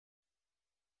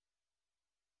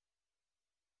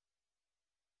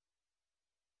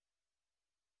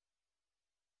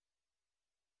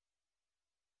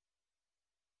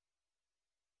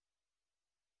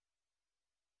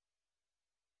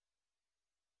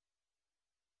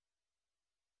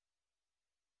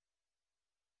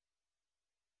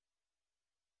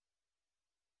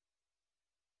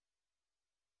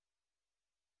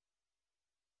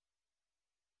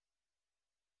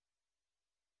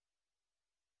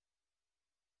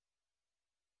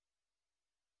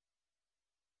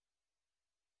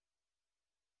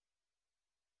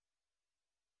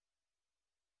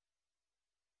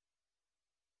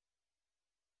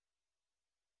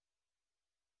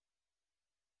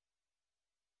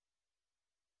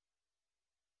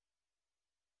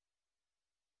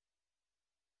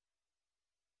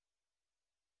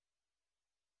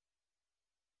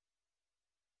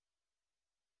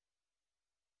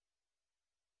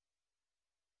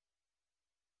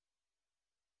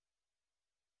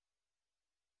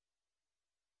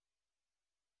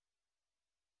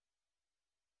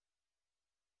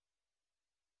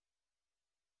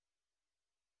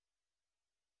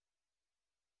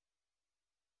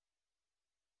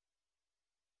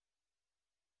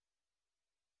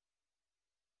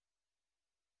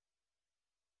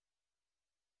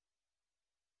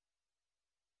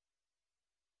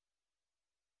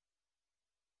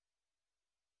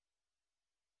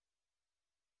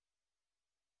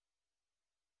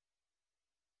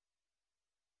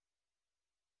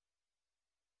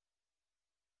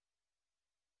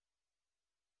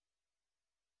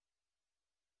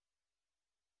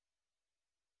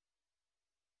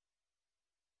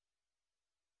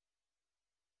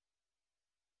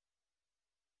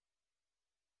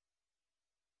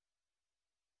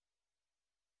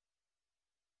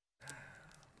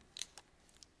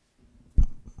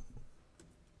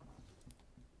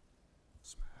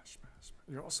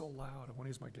You're also loud. I want to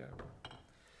use my gavel.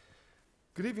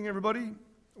 Good evening, everybody.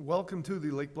 Welcome to the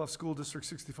Lake Bluff School District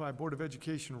 65 Board of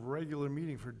Education regular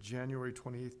meeting for January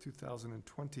 28th,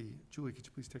 2020. Julie, could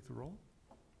you please take the roll?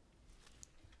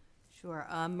 Sure.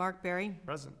 Mark Berry.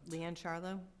 Present. Leanne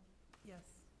Charlo. Yes.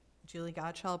 Julie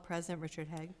Gottschall, present. Richard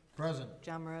Haig. Present.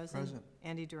 John Morozen. Present.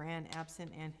 Andy Duran,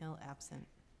 absent. Ann Hill, absent.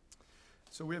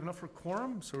 So we have enough for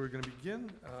quorum, so we're going to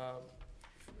begin.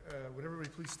 Would everybody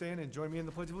please stand and join me in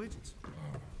the Pledge of Allegiance?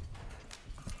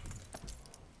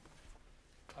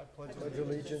 I pledge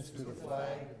allegiance to the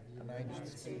flag of the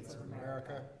United States of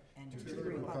America and to the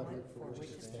republic for which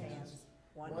it stands,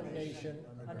 one nation,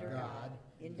 under God,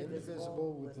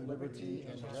 indivisible, with liberty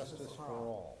and justice for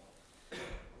all.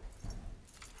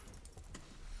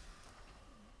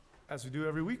 As we do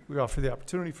every week, we offer the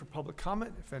opportunity for public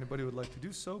comment. If anybody would like to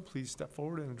do so, please step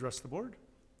forward and address the board.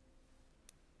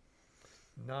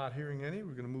 Not hearing any,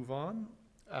 we're going to move on.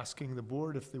 Asking the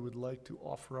board if they would like to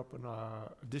offer up an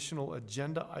additional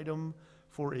agenda item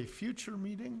for a future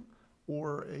meeting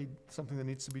or something that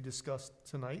needs to be discussed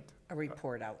tonight. A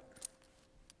report out,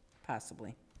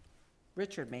 possibly.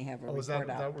 Richard may have a Oh, is report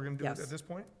that out. we're going to do Yes. it at this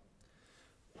point?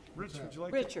 Rich, would you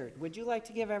like Richard, would you like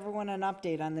to give everyone an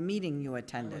update on the meeting you I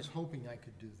attended? was hoping I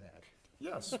could do that.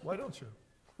 Yes, why don't you?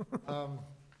 You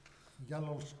got a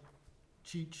little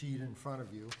cheat sheet in front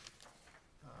of you.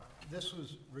 This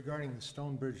was regarding the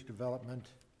Stonebridge development,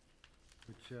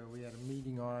 which we had a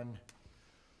meeting on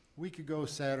a week ago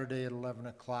Saturday at 11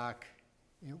 o'clock.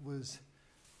 It was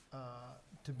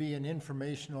to be an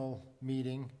informational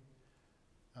meeting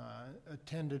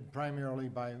attended primarily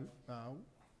by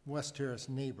West Terrace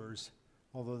neighbors,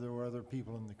 although there were other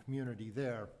people in the community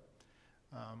there,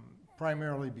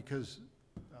 primarily because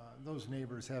those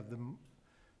neighbors have the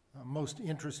most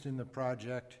interest in the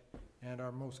project and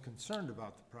are most concerned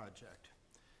about the project.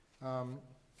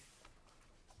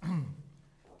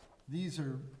 These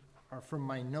are from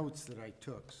my notes that I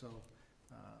took, so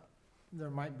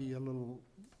there might be a little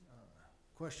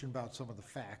question about some of the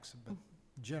facts, but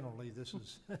generally this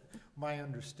is my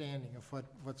understanding of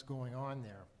what's going on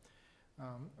there.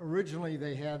 Originally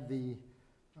they had the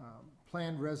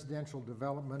planned residential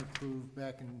development approved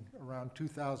back in around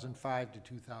 2005 to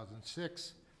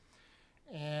 2006,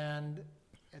 and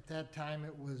at that time,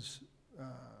 it was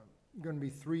going to be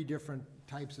 3 different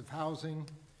types of housing,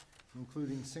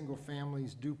 including single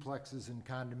families, duplexes, and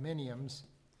condominiums,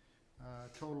 a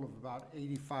total of about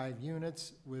 85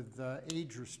 units with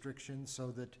age restrictions so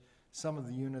that some of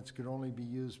the units could only be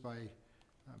used by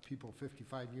people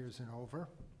 55 years and over.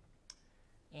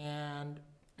 And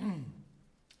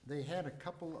they had a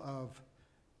couple of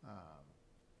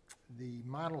the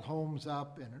model homes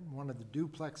up and one of the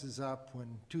duplexes up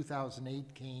when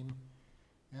 2008 came,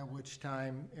 at which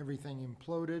time everything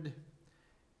imploded.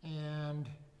 And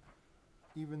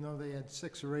even though they had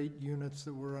 6 or 8 units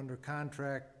that were under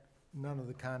contract, none of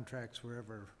the contracts were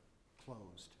ever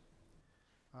closed.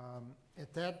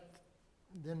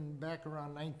 Then back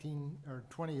around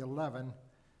 2011,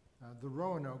 the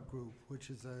Roanoke Group, which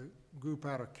is a group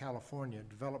out of California,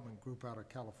 development group out of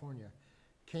California,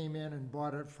 came in and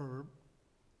bought it for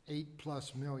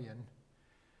 $8+ million.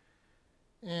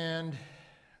 And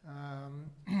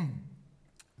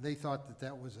they thought that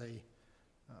that was a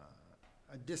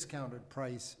discounted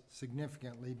price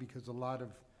significantly because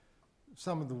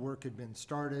some of the work had been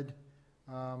started.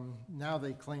 Now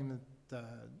they claim that the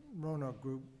Roanoke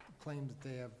Group claimed that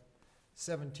they have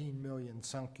 $17 million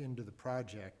sunk into the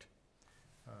project.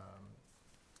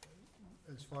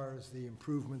 As far as the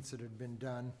improvements that had been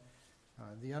done,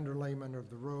 the underlayment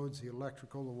of the roads, the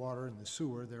electrical, the water, and the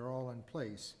sewer, they're all in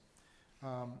place.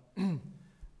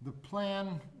 The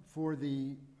plan for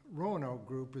the Roanoke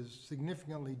Group is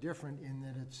significantly different in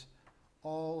that it's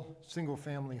all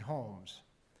single-family homes.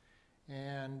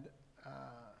 And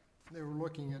they were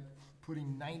looking at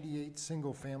putting 98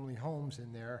 single-family homes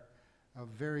in there of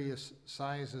various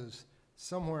sizes,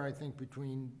 somewhere I think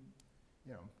between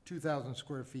 2,000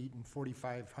 square feet and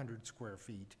 4,500 square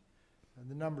feet. And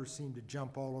the numbers seem to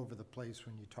jump all over the place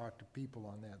when you talk to people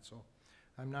on that, so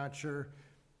I'm not sure.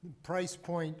 The price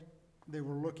point they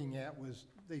were looking at was,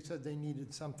 they said they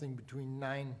needed something between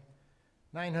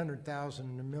 $900,000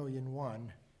 and $1.1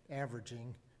 million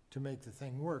averaging to make the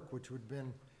thing work, which would have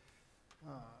been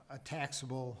a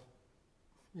taxable,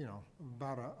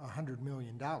 about $100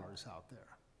 million out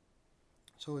there.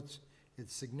 So it's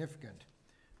significant.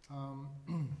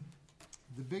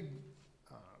 The big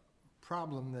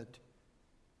problem that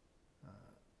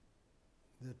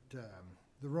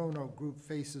the Roanoke Group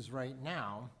faces right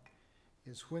now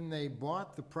is when they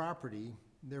bought the property,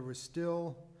 there was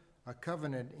still a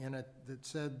covenant in it that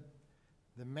said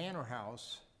the manor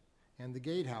house and the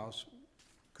gatehouse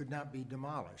could not be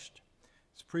demolished.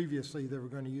 So previously, they were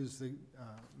going to use the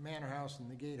manor house and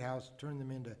the gatehouse, turn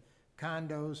them into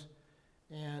condos,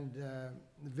 and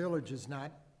the village is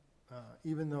not,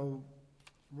 even though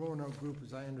Roanoke Group,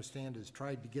 as I understand, has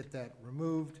tried to get that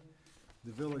removed,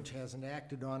 the village hasn't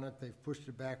acted on it. They've pushed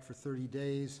it back for 30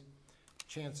 days.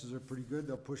 Chances are pretty good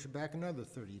they'll push it back another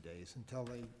 30 days until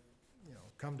they,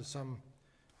 come to some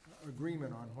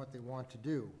agreement on what they want to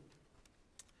do.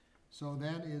 So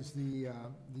that is the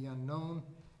unknown.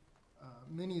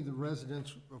 Many of the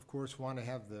residents, of course, want to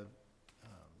have the,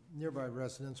 nearby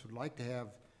residents would like to have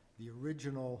the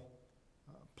original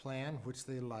plan, which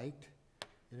they liked.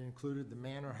 It included the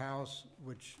manor house,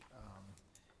 which,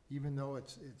 even though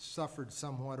it's suffered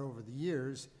somewhat over the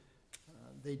years,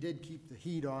 they did keep the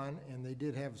heat on, and they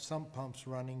did have sump pumps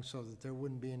running so that there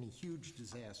wouldn't be any huge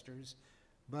disasters.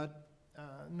 But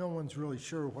no one's really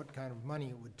sure what kind of money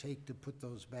it would take to put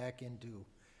those back into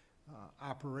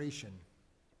operation.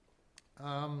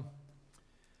 And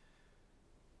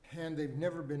they've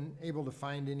never been able to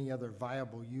find any other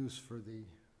viable use for the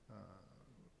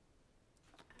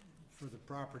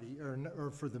property,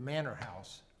 or for the manor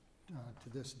house to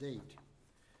this date.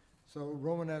 So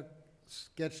Roanoke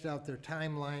sketched out their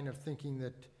timeline of thinking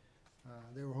that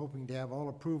they were hoping to have all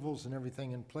approvals and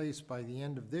everything in place by the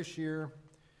end of this year,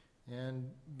 and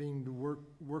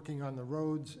working on the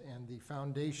roads and the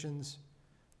foundations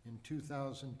in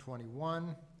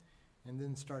 2021, and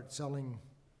then start selling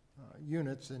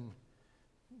units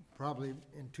probably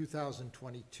in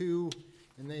 2022.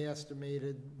 And they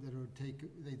estimated that it would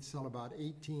they'd sell about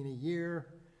 18 a year,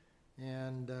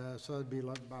 and so it'd be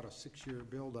like about a 6-year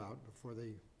build-out before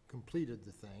they completed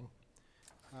the thing.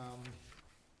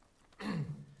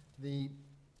 The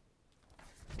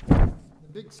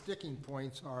big sticking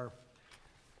points are,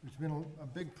 there's been a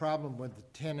big problem with the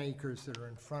 10 acres that are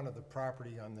in front of the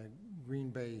property on the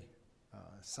Green Bay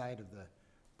side of the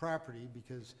property,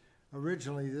 because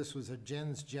originally this was a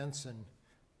Jens Jensen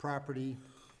property.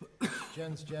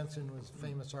 Jens Jensen was a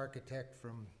famous architect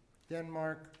from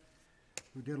Denmark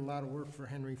who did a lot of work for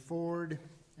Henry Ford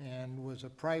and was a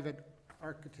private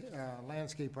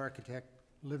landscape architect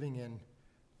living in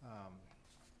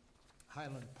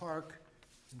Highland Park,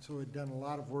 and so had done a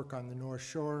lot of work on the North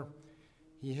Shore.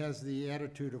 He has the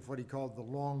attitude of what he called the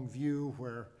long view,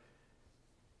 where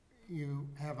you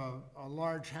have a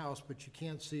large house, but you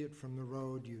can't see it from the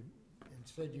road.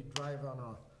 Instead, you drive on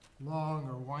a long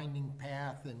or winding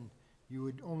path, and you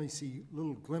would only see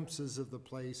little glimpses of the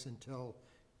place until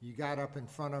you got up in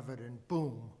front of it, and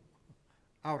boom,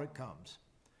 out it comes.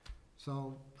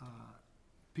 So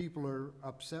people are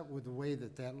upset with the way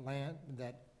that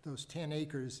those 10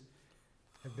 acres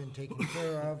have been taken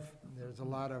care of. There's a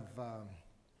lot of,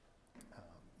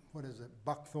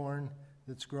 buckthorn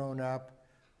that's grown up.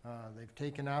 They've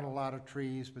taken out a lot of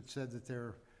trees, but said that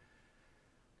they're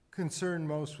concerned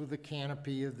most with the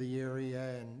canopy of the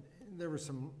area, and there were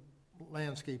some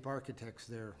landscape architects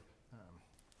there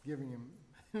giving him,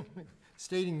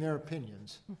 stating their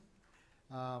opinions.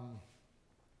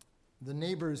 The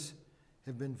neighbors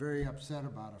have been very upset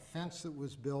about a fence that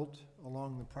was built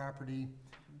along the property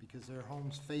because their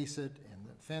homes face it, and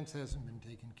the fence hasn't been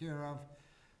taken care of.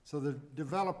 So the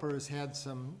developer has had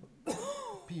some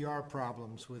PR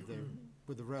problems with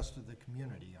the rest of the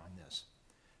community on this.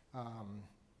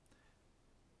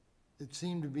 It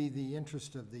seemed to be the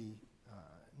interest of the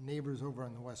neighbors over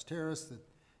on the West Terrace that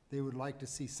they would like to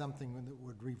see something that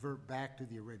would revert back to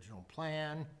the original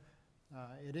plan.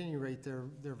 At any rate, they're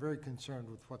very concerned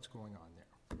with what's going on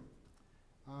there.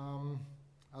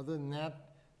 Other than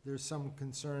that, there's some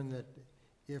concern that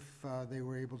if they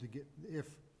were able to if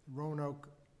Roanoke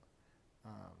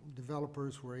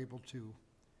developers were able to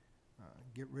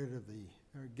get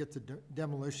the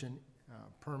demolition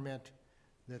permit,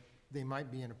 that they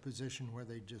might be in a position where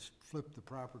they just flip the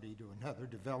property to another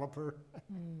developer,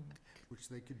 which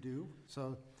they could do.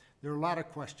 So there are a lot of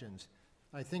questions.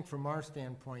 I think from our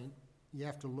standpoint, you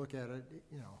have to look at it,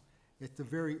 at the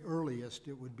very earliest,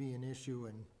 it would be an issue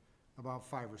in about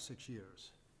 5 or 6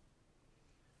 years.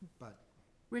 But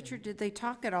Richard, did they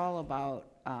talk at all about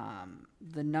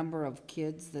the number of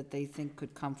kids that they think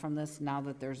could come from this now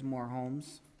that there's more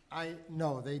homes?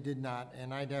 No, they did not,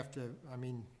 and I'd have to,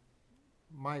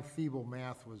 my feeble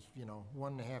math was,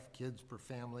 1.5 kids per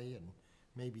family, and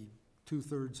maybe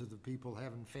 2/3 of the people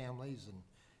having families, and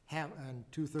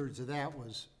 2/3 of that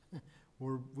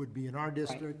would be in our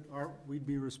district, we'd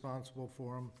be responsible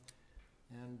for them.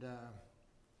 And,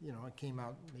 it came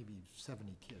out maybe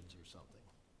 70 kids or something.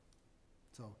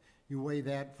 So you weigh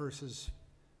that versus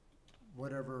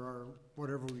whatever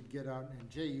we'd get out, and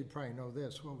Jay, you'd probably know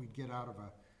this, what we'd get out of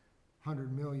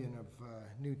 100 million of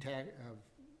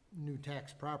new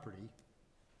tax property.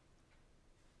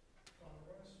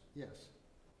 Yes.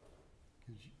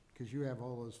 Because you have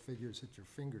all those figures at your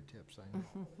fingertips, I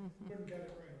know. Couldn't get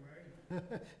it right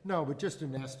away. No, but just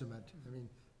an estimate. I mean,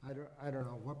 I don't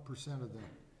know what percent of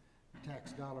the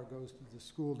tax dollar goes to the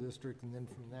school district, and then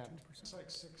from that, It's like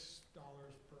 $6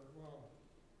 per, well,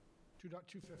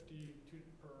 $2.50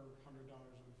 per $100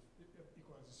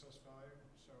 equals assessed value,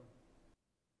 so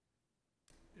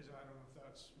I don't know if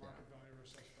that's market value or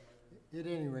assessed value.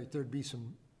 at any rate, there'd be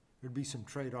some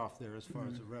trade-off there as far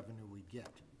as the revenue we get.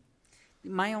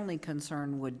 My only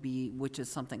concern would be, which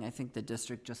is something I think the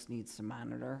district just needs to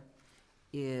monitor,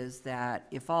 is that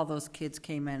if all those kids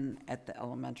came in at the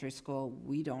elementary school,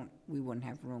 we wouldn't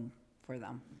have room for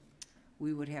them.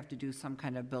 We would have to do some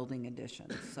kind of building addition,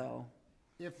 so.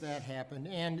 If that happened,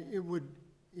 and it would,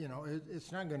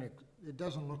 it's not gonna, it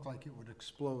doesn't look like it would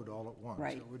explode all at once.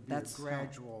 Right, It would be a that's how-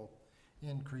 gradual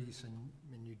increase, and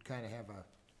you'd kind of have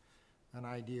an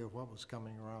idea of what was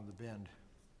coming around the bend,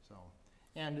 so.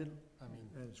 And it,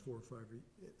 And it's 4 or 5,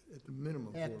 at the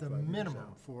minimum, 4 or 5 at the years minimum,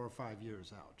 out. 4 or 5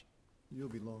 years out. You'll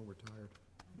be long retired.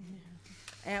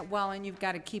 And you've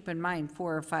got to keep in mind,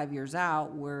 4 or 5 years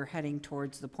out, we're heading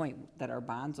towards the point that our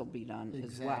bonds will be done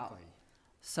as well. Exactly,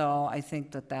 So I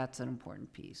think that that's an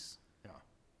important piece. yeah.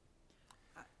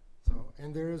 So,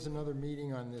 and there is another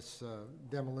meeting on this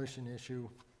demolition issue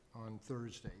on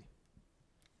Thursday,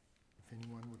 if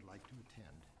anyone would like to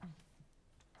attend.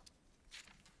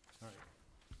 All right.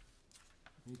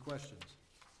 Any questions?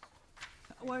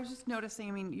 Well, I was just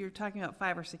noticing, you're talking about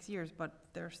 5 or 6 years, but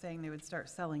they're saying they would start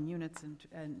selling units in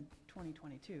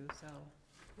 2022, so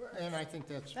And I think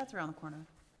that's, that's around the corner.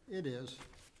 it is.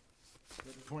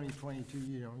 But 2022,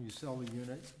 you sell the unit,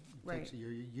 it takes Right. a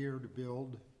year to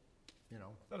build,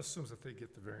 That assumes that they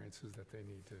get the variances that they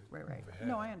need to Right. move ahead.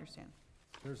 No, I understand.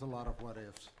 there's a lot of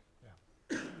what-ifs.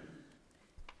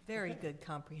 Very good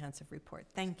comprehensive report.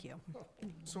 Thank you.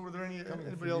 So were there Coming from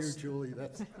anybody you, else? Julie,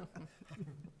 that's, I'm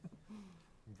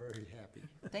very happy.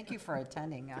 Thank you for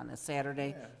attending on a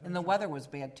Saturday, and the weather was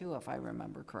bad too, if I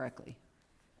remember correctly,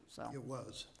 so. It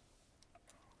was.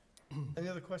 Any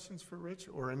other questions for Rich,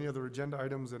 or any other agenda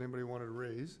items that anybody wanted to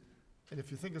raise? And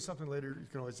if you think of something later, you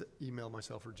can always email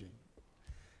myself or Jean.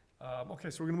 Okay,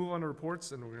 so we're gonna move on to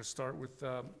reports, and we're gonna start with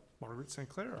Margaret St.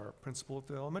 Clair, our principal at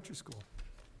the elementary school.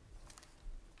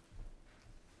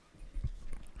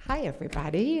 Hi,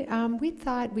 everybody. We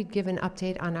thought we'd give an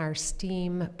update on our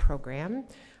STEAM program.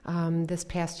 This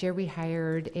past year, we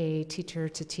hired a teacher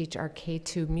to teach our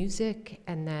K2 music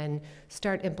and then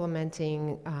start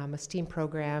implementing a STEAM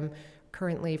program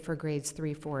currently for grades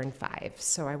 3, 4, and 5.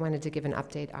 So I wanted to give an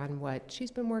update on what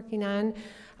she's been working on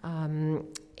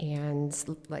and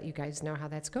let you guys know how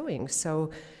that's going.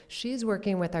 So she's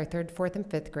working with our 3rd, 4th, and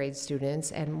 5th grade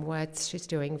students, and what she's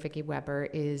doing, Vicki Weber,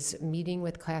 is meeting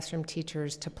with classroom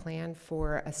teachers to plan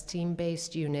for a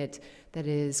STEAM-based unit that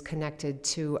is connected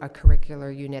to a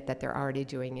curricular unit that they're already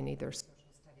doing in either social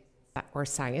studies or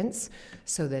science,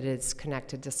 so that it's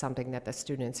connected to something that the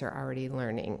students are already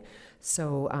learning.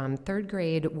 So 3rd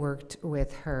grade worked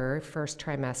with her first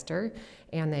trimester,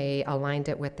 and they aligned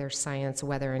it with their science,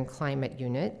 weather, and climate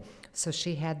unit. So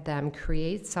she had them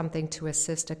create something to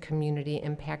assist a community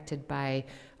impacted by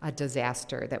a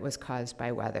disaster that was caused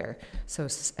by weather. So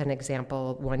an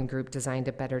example, one group designed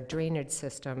a better drainage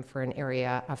system for an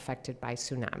area affected by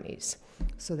tsunamis.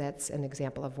 So that's an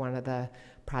example of one of the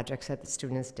projects that the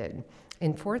students did.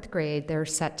 In 4th grade, they're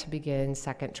set to begin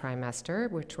 2nd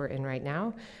trimester, which we're in right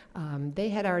now. They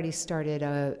had already started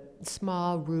a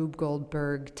small Rube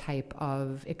Goldberg type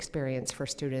of experience for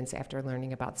students after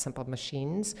learning about simple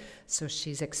machines. So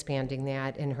she's expanding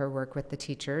that in her work with the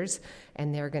teachers,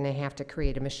 and they're going to have to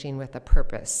create a machine with a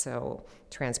purpose. So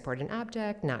transport an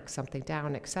object, knock something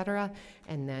down, etc.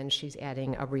 And then she's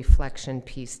adding a reflection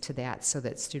piece to that so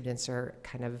that students are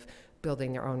kind of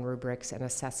building their own rubrics and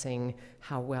assessing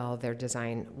how well their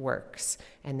design works.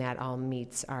 And that all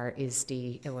meets our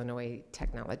ISD, Illinois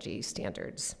technology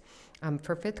standards.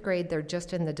 For 5th grade, they're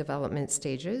just in the development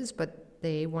stages, but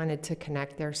they wanted to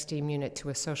connect their STEAM unit to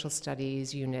a social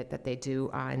studies unit that they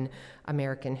do on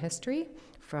American history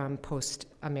from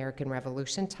post-American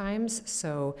Revolution times.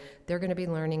 So they're going to be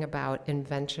learning about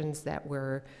inventions that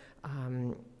were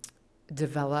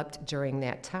developed during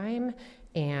that time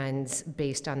and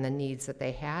based on the needs that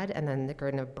they had, and then they're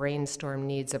going to brainstorm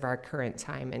needs of our current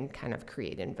time and kind of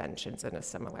create inventions in a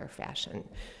similar fashion.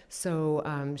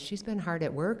 So she's been hard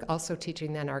at work, also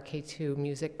teaching then our K2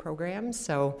 music program.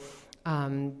 So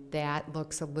That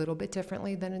looks a little bit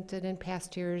differently than it did in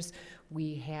past years.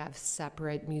 We have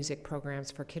separate music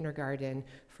programs for kindergarten,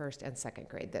 first and second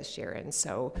grade this year. And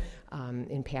so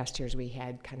in past years, we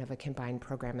had kind of a combined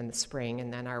program in the spring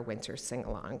and then our winter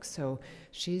sing-along. So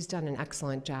she's done an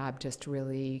excellent job just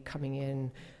really coming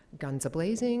in guns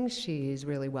a-blazing. She's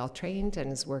really well-trained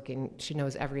and is working, she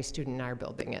knows every student in our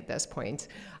building at this point.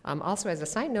 Also, as a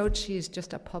side note, she's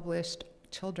just a published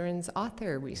children's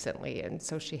author recently, and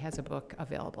so she has a book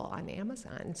available on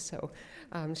Amazon. So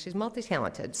she's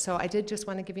multi-talented. So I did just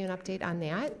want to give you an update on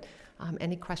that.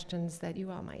 Any questions that you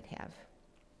all might have?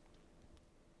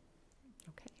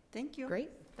 Okay, Thank you. great,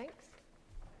 thanks.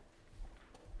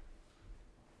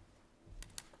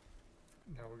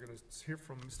 Now we're going to hear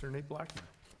from Mr. Nate Blackman.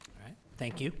 All right,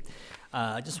 thank you.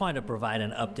 I just wanted to provide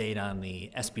an update on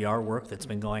the SBR work that's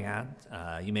been going on.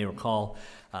 You may recall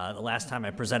the last time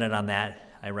I presented on that,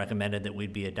 I recommended that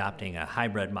we'd be adopting a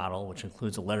hybrid model, which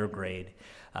includes a letter grade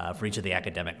for each of the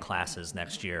academic classes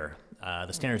next year.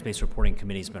 The Standards-Based Reporting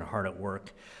Committee has been hard at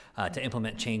work to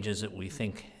implement changes that we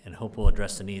think and hope will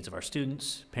address the needs of our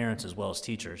students, parents, as well as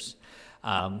teachers.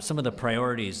 Some of the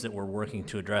priorities that we're working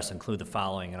to address include the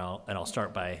following, and I'll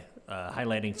start by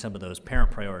highlighting some of those parent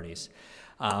priorities.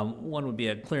 One would be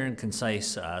a clear and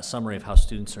concise summary of how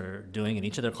students are doing in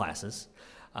each of their classes.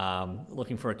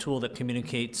 Looking for a tool that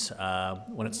communicates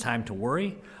when it's time to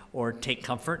worry or take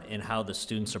comfort in how the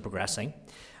students are progressing.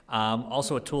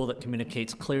 Also a tool that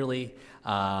communicates clearly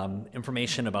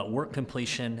information about work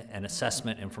completion and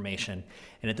assessment information.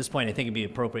 And at this point, I think it'd be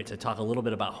appropriate to talk a little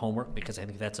bit about homework because I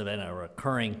think that's been a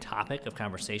recurring topic of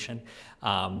conversation.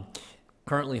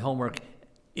 Currently, homework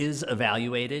is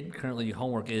evaluated. Currently,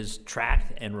 homework is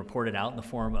tracked and reported out in the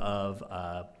form of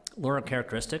learner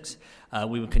characteristics.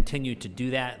 We would continue to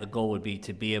do that. The goal would be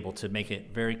to be able to make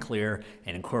it very clear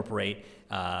and incorporate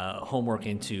homework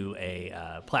into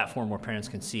a platform where parents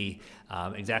can see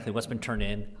exactly what's been turned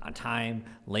in on time,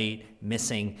 late,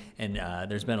 missing, and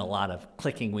there's been a lot of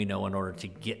clicking, we know, in order to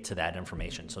get to that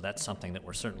information. So that's something that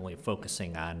we're certainly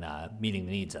focusing on meeting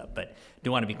the needs of. But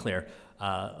do want to be clear,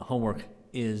 homework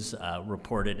is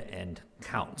reported and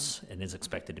counts and is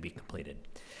expected to be completed.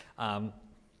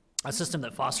 A system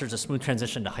that fosters a smooth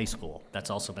transition to high school. That's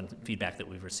also been feedback that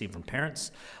we've received from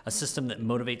parents. A system that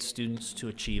motivates students to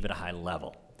achieve at a high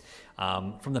level.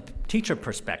 From the teacher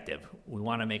perspective, we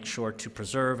want to make sure to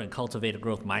preserve and cultivate a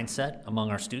growth mindset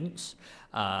among our students,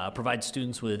 provide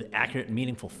students with accurate and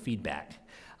meaningful feedback,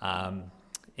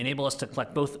 enable us to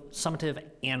collect both summative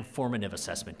and formative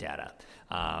assessment data.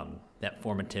 That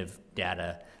formative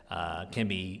data can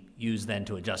be used then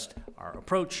to adjust our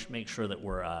approach, make sure that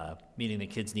we're meeting the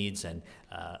kids' needs and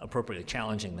appropriately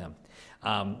challenging them.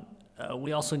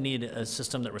 We also need a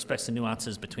system that respects the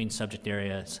nuances between subject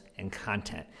areas and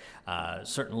content.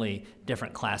 Certainly,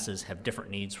 different classes have different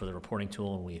needs for the reporting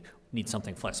tool, and we need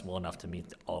something flexible enough to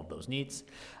meet all of those needs.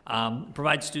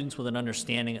 Provide students with an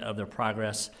understanding of their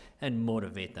progress and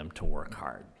motivate them to work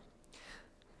hard.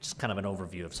 Just kind of an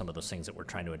overview of some of those things that we're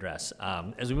trying to address.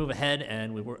 As we move ahead,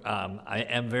 and I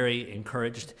am very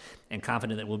encouraged and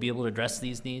confident that we'll be able to address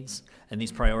these needs and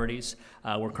these priorities.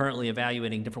 We're currently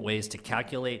evaluating different ways to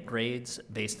calculate grades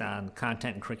based on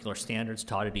content and curricular standards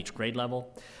taught at each grade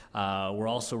level. We're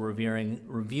also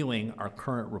reviewing our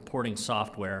current reporting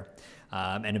software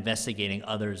and investigating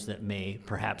others that may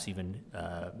perhaps even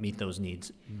meet those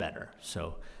needs better.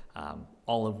 So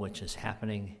all of which is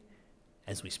happening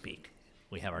as we speak.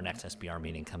 We have our next SBR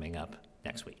meeting coming up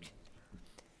next week.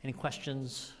 Any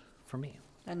questions for me?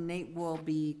 And Nate will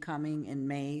be coming in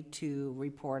May to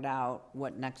report out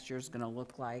what next year's going to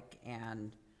look like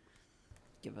and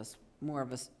give us more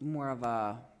of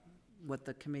a what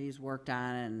the committee's worked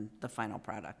on and the final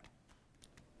product.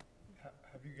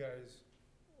 Have you guys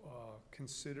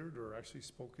considered or actually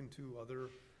spoken to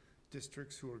other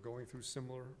districts who are going through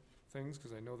similar things?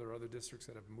 Because I know there are other districts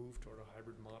that have moved toward a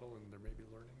hybrid model and they're maybe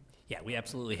learning. Yeah, we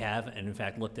absolutely have, and in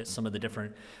fact looked at some of the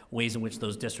different ways in which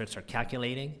those districts are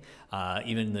calculating,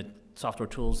 even the software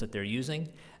tools that they're using.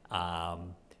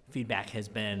 Feedback has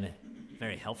been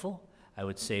very helpful. I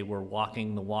would say we're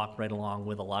walking the walk right along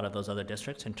with a lot of those other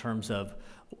districts in terms of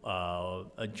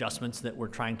adjustments that we're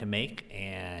trying to make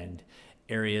and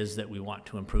areas that we want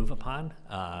to improve upon.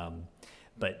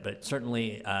 But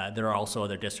certainly there are also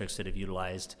other districts that have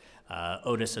utilized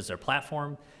Otis as their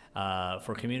platform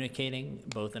for communicating,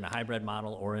 both in a hybrid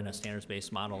model or in a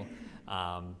standards-based model.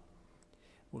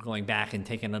 We're going back and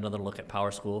taking another look at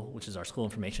PowerSchool, which is our school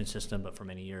information system, but for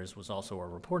many years was also a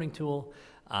reporting tool.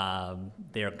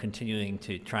 They're continuing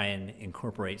to try and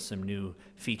incorporate some new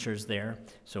features there.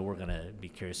 So we're going to be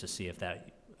curious to see if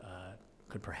that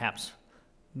could perhaps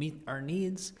meet our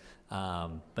needs.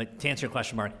 But to answer your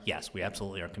question, Mark, yes, we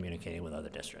absolutely are communicating with other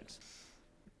districts.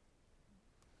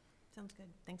 Sounds good.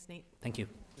 Thanks, Nate. Thank you.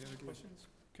 Any other questions?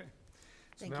 Okay.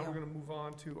 So Thank now you. we're gonna move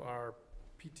on to our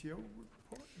PTO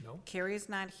report? No? Carrie's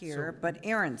not here, So- but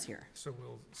Aaron's here. So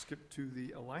we'll skip to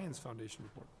the Alliance Foundation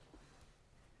report.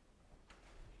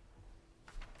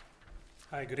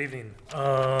 Hi, good evening.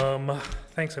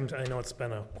 Thanks. I know it's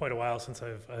been quite a while since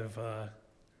I've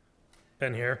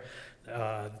been here.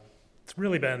 It's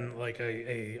really been like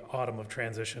a autumn of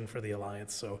transition for the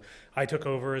Alliance. So I took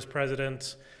over as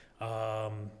president.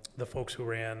 The folks who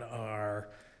ran our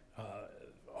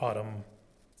autumn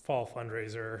fall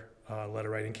fundraiser letter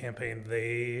writing campaign,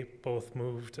 they both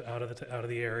moved out of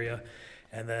the area.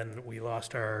 And then we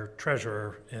lost our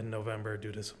treasurer in November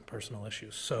due to some personal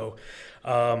issues. So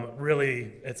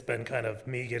really, it's been kind of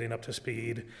me getting up to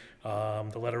speed.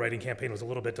 The letter writing campaign was a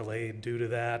little bit delayed due to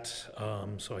that.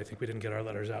 So I think we didn't get our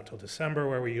letters out till December,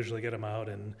 where we usually get them out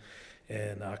in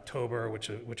October, which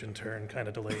in turn kind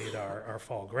of delayed our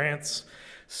fall grants.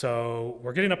 So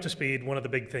we're getting up to speed. One of the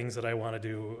big things that I want to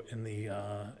do in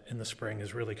the spring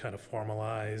is really kind of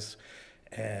formalize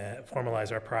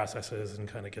our processes and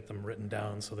kind of get them written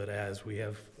down so that as we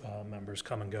have members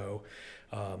come and go,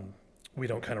 we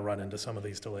don't kind of run into some of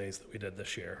these delays that we did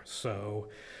this year. So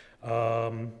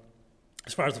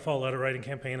as far as the fall letter writing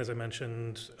campaign, as I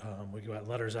mentioned, we got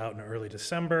letters out in early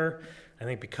December. I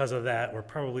think because of that, we're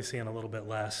probably seeing a little bit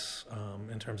less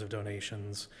in terms of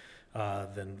donations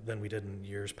than we did in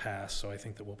years past. So I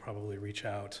think that we'll probably reach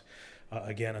out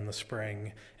again in the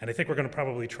spring. And I think we're going to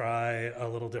probably try a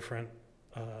little different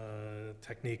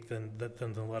technique than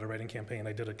the letter writing campaign.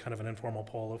 I did a kind of an informal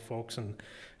poll of folks, and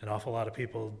an awful lot of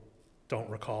people don't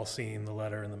recall seeing the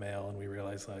letter in the mail, and we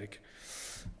realized like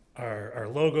our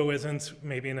logo isn't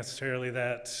maybe necessarily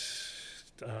that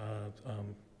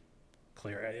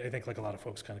clear. I think like a lot of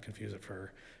folks kind of confuse it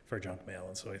for junk mail,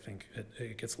 and so I think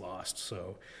it gets lost.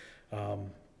 So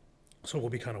we'll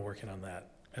be kind of working on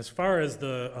that. As far as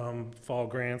the fall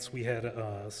grants, we had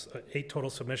 8 total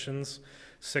submissions,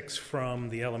 6 from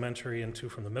the elementary and 2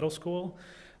 from the middle school.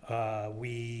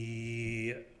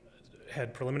 We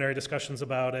had preliminary discussions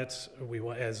about it.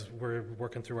 As we're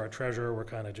working through our treasurer, we're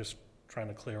kind of just trying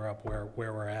to clear up where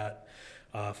we're at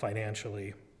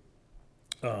financially.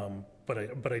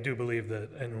 But I do believe that,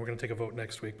 and we're going to take a vote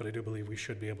next week, but I do believe we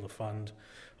should be able to fund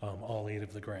all 8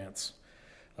 of the grants.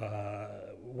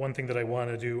 One thing that I want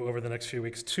to do over the next few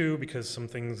weeks too, because some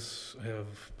things have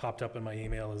popped up in my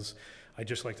email, is I'd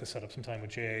just like to set up some time with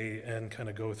Jay and kind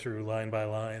of go through line by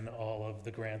line all of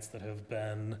the grants that have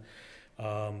been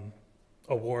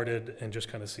awarded and just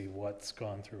kind of see what's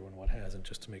gone through and what hasn't,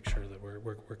 just to make sure that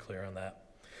we're clear on that.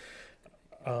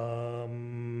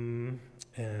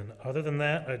 And other than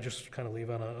that, I just kind of leave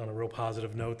on a real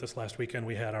positive note. This last weekend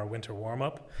we had our winter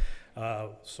warm-up.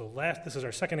 This is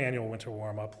our second annual winter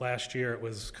warm-up. Last year it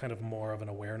was kind of more of an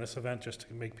awareness event, just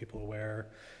to make people aware,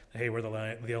 hey, we're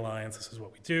the Alliance, this is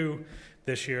what we do.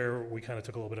 This year we kind of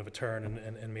took a little bit of a turn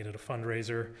and made it a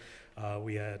fundraiser.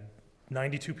 We had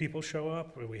 92 people show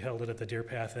up. We held it at the Deer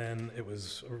Path Inn. It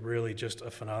was really just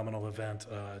a phenomenal event.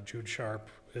 Jude Sharp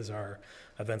is our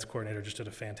events coordinator, just did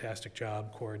a fantastic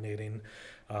job coordinating.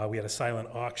 We had a silent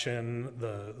auction.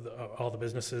 All the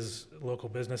businesses, local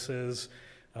businesses,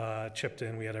 chipped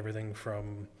in. We had everything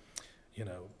from,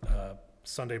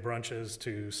 Sunday brunches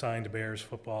to signed Bears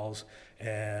footballs,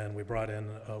 and we brought in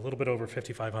a little bit over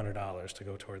 $5,500 to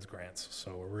go towards grants.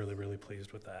 So we're really, really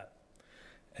pleased with that.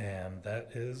 And that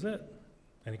is it.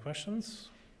 Any questions?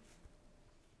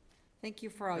 Thank you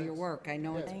for all your work. I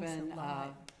know it's Thanks a been a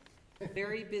lot.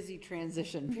 very busy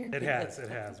transition period. It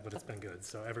has, but it's been good.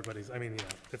 So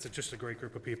it's just a great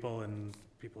group of people, and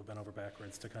people have been over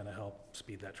backwards to kind of help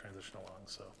speed that transition along,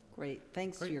 so. Great,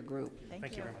 thanks to Great. your group.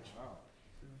 Thank you very much.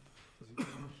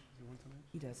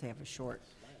 He does have a short.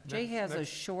 Jay has a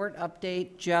short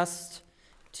update just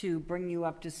to bring you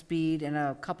up to speed in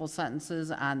a couple sentences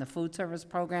on the food service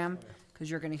program, because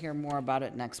you're going to hear more about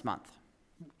it next month.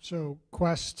 So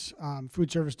Quest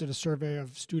Food Service did a survey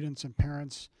of students and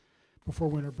parents before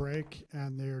winter break,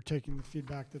 and they're taking the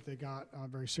feedback that they got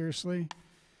very seriously.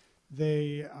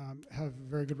 They have a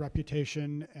very good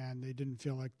reputation, and they didn't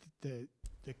feel like the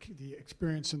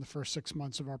experience in the first 6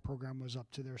 months of our program was up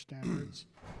to their standards.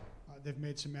 They've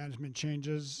made some management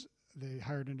changes. They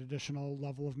hired an additional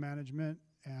level of management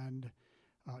and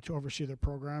to oversee their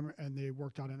program, and they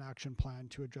worked out an action plan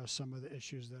to address some of the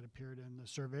issues that appeared in the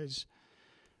surveys.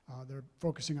 They're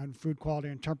focusing on food quality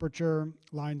and temperature,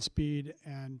 line speed,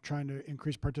 and trying to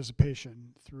increase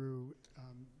participation through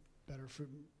better food,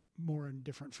 more and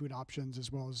different food options,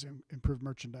 as well as improved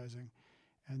merchandising.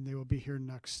 and they will be here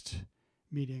next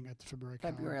meeting at the February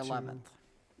count February to, 11th.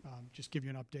 just give you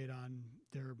an update on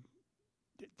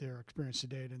their experience to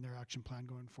date and their action plan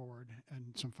going forward and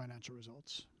some financial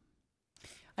results.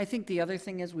 I think the other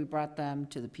thing is we brought them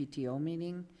to the PTO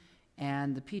meeting,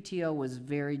 and the PTO was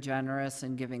very generous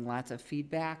in giving lots of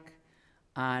feedback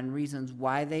on reasons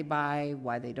why they buy,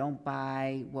 why they don't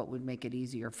buy, what would make it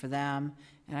easier for them.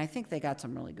 And I think they got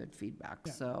some really good feedback.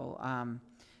 Yeah. So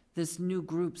this new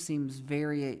group seems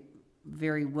very,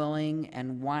 very willing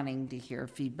and wanting to hear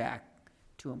feedback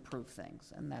to improve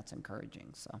things, and that's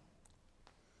encouraging, so.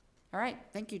 All right,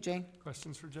 thank you, Jay.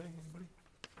 Questions for Jay, anybody?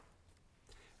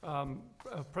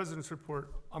 President's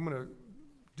report, I'm gonna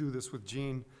do this with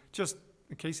Jean, just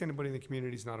in case anybody in the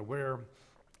community is not aware,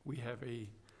 we have a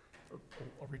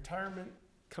retirement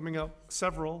coming up,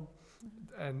 several,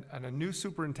 and a new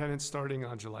superintendent starting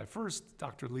on July 1st,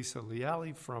 Dr. Lisa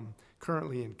Leali from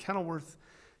currently in Kenilworth.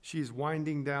 She's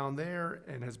winding down there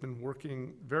and has been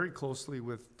working very closely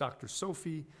with Dr.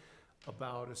 Sophie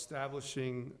about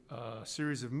establishing a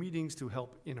series of meetings to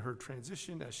help in her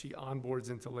transition as she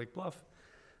onboards into Lake Bluff.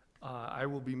 I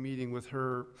will be meeting with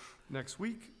her next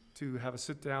week to have a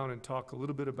sit down and talk a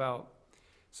little bit about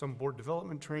some board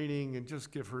development training and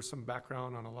just give her some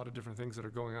background on a lot of different things that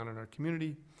are going on in our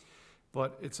community.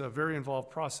 But it's a very involved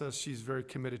process. She's very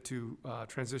committed to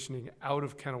transitioning out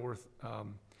of Kenilworth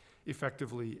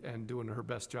effectively and doing her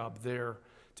best job there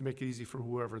to make it easy for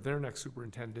whoever their next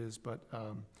superintendent is. But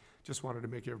just wanted to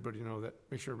make sure everybody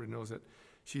knows that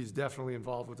she's definitely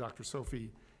involved with Dr.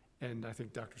 Sophie. And I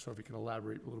think Dr. Sophie can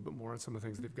elaborate a little bit more on some of the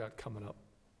things they've got coming up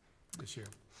this year.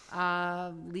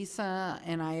 Lisa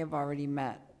and I have already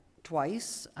met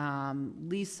twice.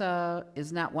 Lisa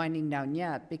is not winding down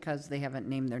yet because they haven't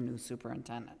named their new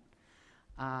superintendent.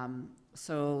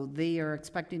 So they are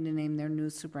expecting to name their new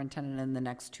superintendent in the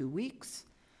next 2 weeks.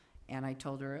 And I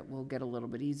told her it will get a little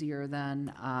bit easier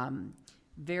then.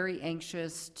 Very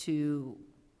anxious to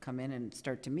come in and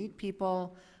start to meet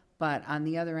people. But on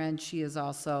the other end, she is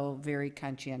also very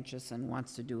conscientious and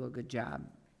wants to do a good job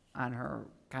on her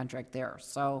contract there.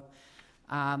 So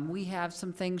we have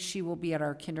some things. She will be at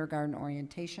our kindergarten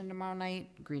orientation tomorrow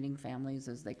night, greeting families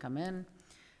as they come in.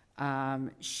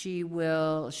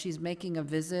 She's making a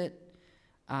visit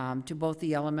to both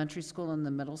the elementary school and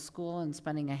the middle school and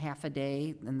spending a half a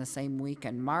day in the same week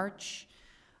in March.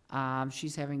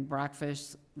 She's having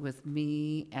breakfast with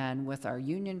me and with our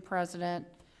union president.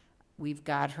 We've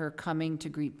got her coming to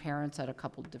greet parents at a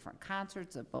couple different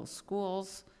concerts at both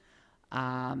schools.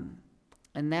 And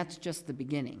that's just the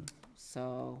beginning.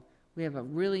 So we have a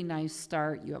really nice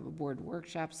start. You have a board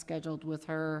workshop scheduled with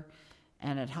her,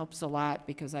 and it helps a lot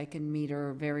because I can meet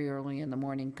her very early in the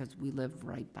morning because we live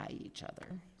right by each other.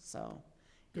 So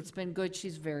it's been good.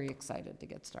 She's very excited to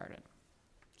get started.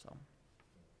 So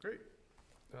Great.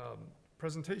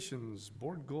 Presentations,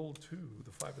 board goal 2,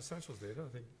 the 5 essentials data, I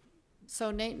think.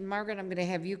 So Nate and Margaret, I'm gonna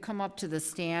have you come up to the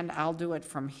stand. I'll do it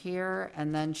from here,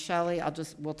 and then Shelley,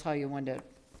 we'll tell you when to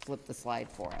flip the slide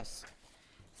for us.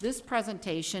 This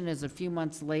presentation is a few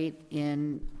months late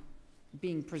in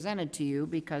being presented to you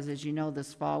because, as you know,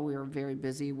 this fall we were very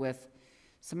busy with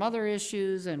some other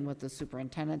issues and with the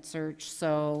superintendent search.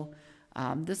 So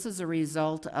this is a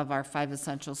result of our 5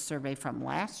 essentials survey from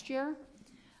last year.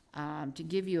 To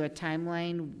give you a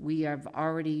timeline, we have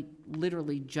already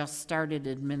literally just started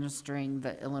administering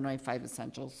the Illinois 5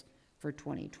 Essentials for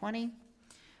 2020.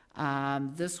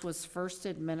 This was first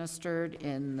administered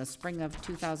in the spring of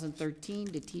 2013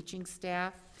 to teaching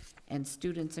staff and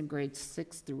students in grades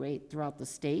 6 through 8 throughout the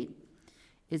state.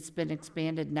 It's been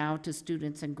expanded now to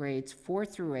students in grades 4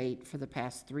 through 8 for the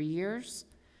past 3 years.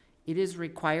 It is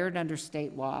required under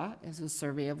state law as a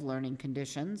survey of learning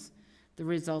conditions. The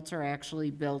results are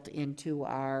actually built into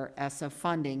our ESSA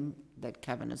funding that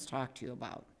Kevin has talked to you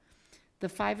about. The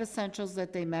 5 essentials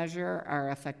that they measure are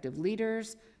effective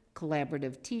leaders,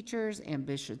 collaborative teachers,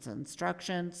 ambitious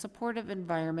instruction, supportive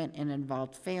environment, and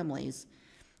involved families.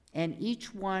 And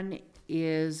each one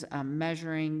is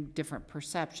measuring different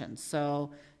perceptions.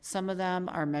 So some of them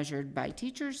are measured by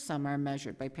teachers, some are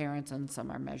measured by parents, and some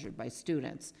are measured by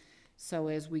students. So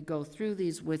as we go through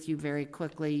these with you very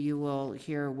quickly, you will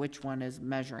hear which one is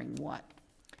measuring what.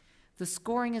 The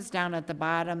scoring is down at the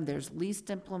bottom. There's least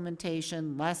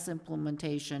implementation, less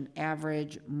implementation,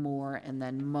 average, more, and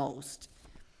then most.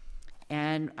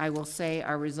 And I will say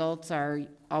our results are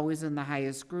always in the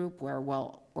highest group. We're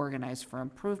well organized for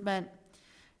improvement.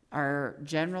 Our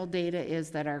general data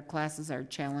is that our classes are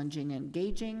challenging and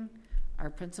engaging. Our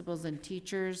principals and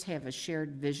teachers have a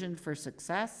shared vision for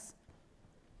success.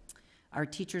 Our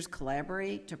teachers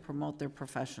collaborate to promote their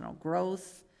professional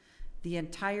growth. The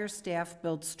entire staff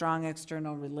builds strong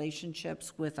external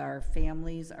relationships with our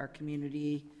families, our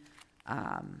community,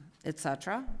 et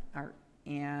cetera.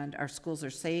 And our schools are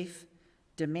safe,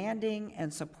 demanding,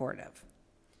 and supportive.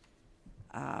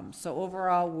 So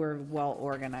overall, we're well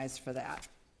organized for that.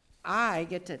 I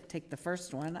get to take the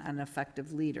first one on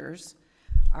effective leaders.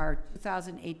 Our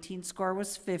 2018 score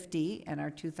was 50, and our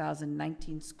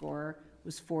 2019 score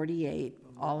was 48,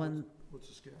 all in, What's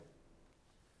the scale?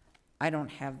 I don't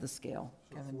have the scale.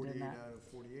 So Kevin did 48 not. out of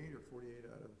 48 or 48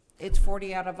 out of, It's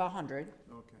 40 out of 100.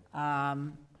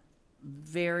 okay.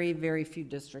 Very, very few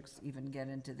districts even get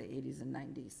into the 80s and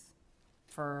 90s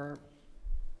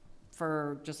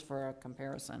just for a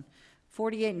comparison.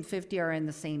 48 and 50 are in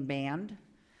the same band.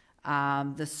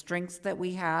 The strengths that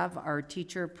we have are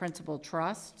teacher principal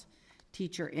trust,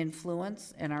 teacher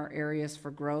influence, and our areas for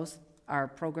growth, our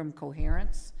program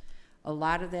coherence. A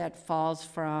lot of that falls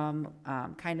from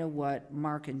kind of what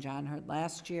Mark and John heard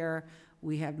last year.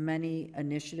 We have many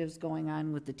initiatives going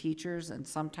on with the teachers, and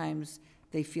sometimes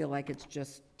they feel like it's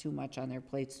just too much on their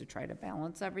plates to try to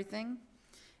balance everything.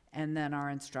 And then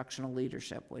our instructional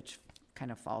leadership, which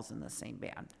kind of falls in the same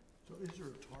band. So is there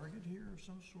a target here of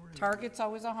some sort? Target's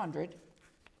always 100.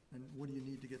 And what do you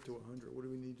need to get to 100? What do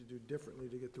we need to do differently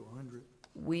to get to 100?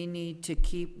 We need to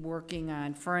keep working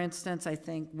on, for instance, I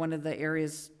think one of the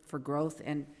areas for growth,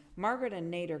 and Margaret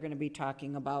and Nate are going to be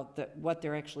talking about what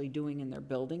they're actually doing in their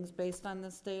buildings based on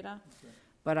this data. Okay.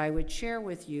 But I would share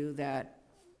with you that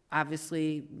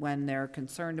obviously when they're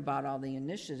concerned about all the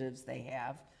initiatives they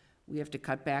have, we have to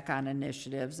cut back on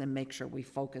initiatives and make sure we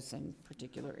focus in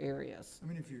particular areas. I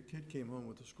mean, if your kid came home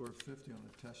with a score of 50 on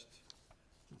the test,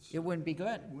 It wouldn't be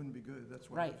good. it wouldn't be good. That's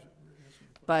why I Right. was asking the question.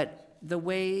 But the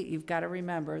way, you've got to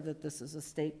remember that this is a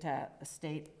state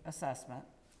assessment.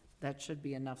 That should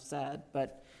be enough said.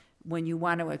 But when you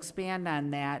want to expand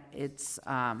on that, it's,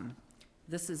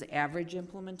 this is average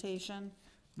implementation.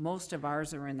 Most of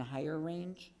ours are in the higher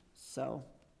range, so.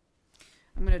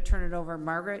 I'm going to turn it over.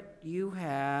 Margaret, you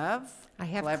have? I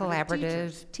have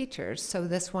collaborative teachers. So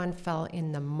this one fell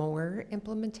in the more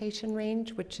implementation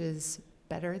range, which is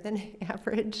better than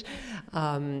average.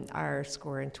 Our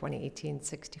score in 2018,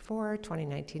 64,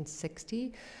 2019,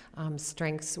 60.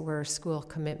 Strengths were school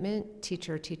commitment,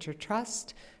 teacher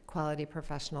trust, quality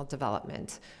professional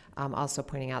development. Also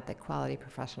pointing out that quality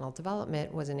professional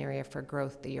development was an area for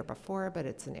growth the year before, but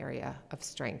it's an area of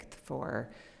strength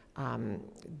for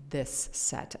this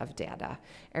set of data.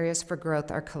 Areas for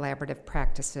growth are collaborative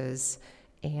practices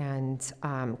and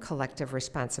collective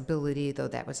responsibility, though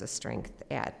that was a strength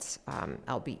at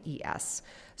LBES.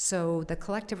 So the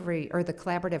the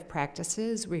collaborative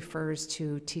practices refers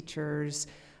to teachers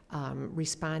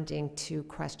responding to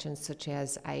questions such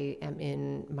as, I am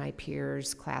in my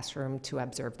peers' classroom to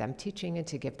observe them teaching and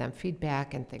to give them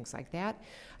feedback and things like that.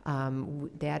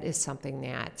 That is something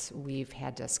that we've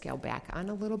had to scale back on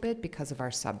a little bit because of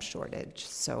our sub shortage.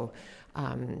 So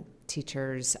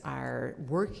teachers are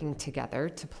working together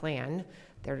to plan.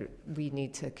 We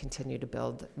need to continue to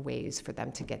build ways for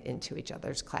them to get into each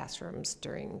other's classrooms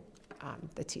during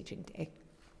the teaching day.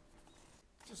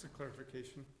 Just a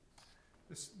clarification.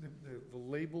 The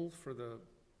label for the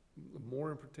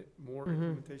more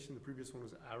implementation, the previous one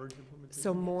was average implementation?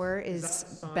 So more that is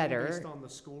assigned better. based on the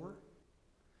score?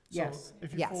 Yes. So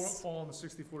if you Yes. fall in the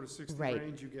 64 to 60 Right.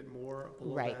 range, you get more.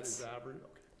 Below Right. that is average?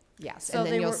 Okay. Yes, So and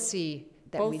they then you'll were see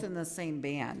that we Both in the same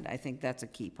band. I think that's a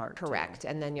key part, too. correct,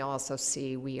 and then you'll also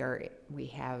see we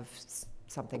have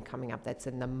something coming up that's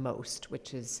in the most,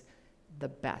 which is the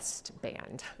best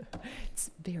band.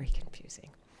 It's very confusing.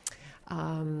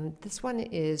 This one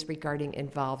is regarding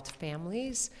involved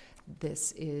families.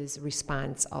 This is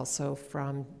response also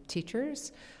from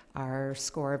teachers. Our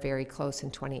score very close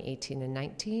in 2018 and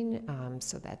 19,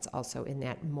 so that's also in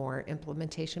that more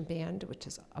implementation band, which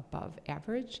is above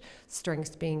average.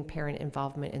 Strengths being parent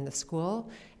involvement in the school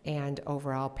and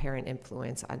overall parent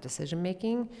influence on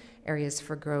decision-making. Areas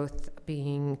for growth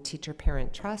being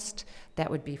teacher-parent trust.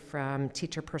 That would be from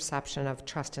teacher perception of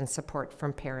trust and support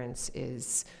from parents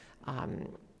is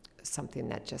something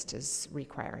that just is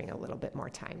requiring a little bit more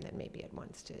time than maybe it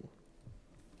once did.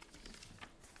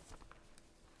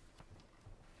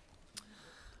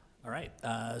 All right,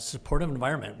 supportive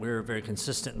environment. We're very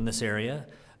consistent in this area.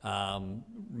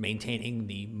 maintaining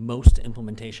the most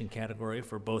implementation category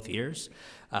for both years.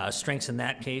 Strengths in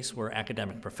that case were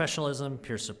academic professionalism,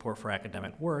 peer support for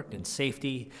academic work, and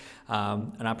safety,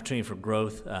 an opportunity for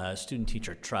growth,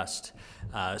 student-teacher trust.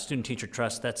 Student-teacher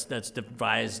trust, that's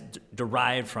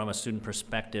derived from a student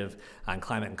perspective on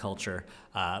climate and culture.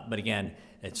 But again,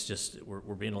 it's just,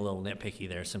 we're being a little nitpicky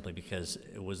there simply because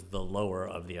it was the lower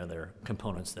of the other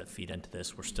components that feed into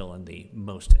this. We're still in the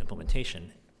most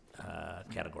implementation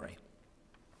category.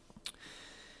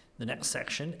 The next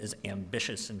section is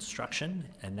ambitious instruction,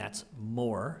 and that's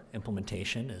more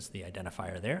implementation is the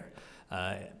identifier there.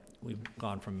 We've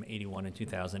gone from 81 in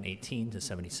 2018 to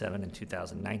 77 in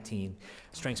 2019.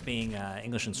 Strengths being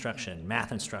English instruction,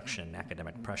 math instruction,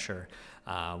 academic pressure.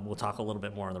 We'll talk a little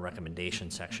bit more in the recommendation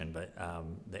section, but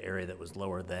the area that was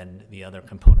lower than the other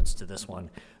components to this one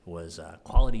was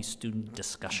quality student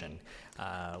discussion,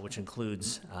 which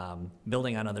includes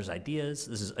building on others' ideas.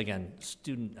 This is, again,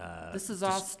 student... This is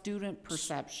all student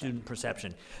perception. Student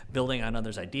perception. Building on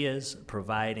others' ideas,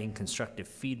 providing constructive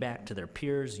feedback to their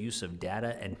peers, use of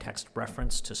data and text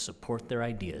reference to support their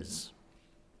ideas.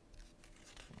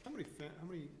 How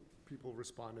many people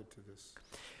responded to this?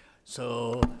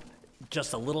 So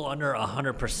just a little under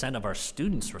 100% of our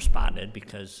students responded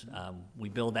because we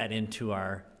build that into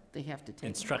our They have to take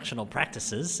instructional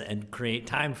practices and create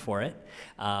time for it.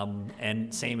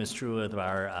 And same is true with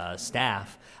our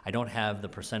staff. I don't have the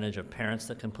percentage of parents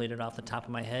that completed off the top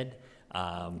of my head,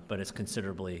 but it's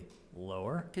considerably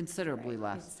lower. considerably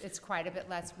less. It's quite a bit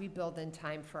less. We build in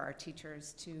time for our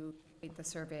teachers to complete the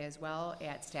survey as well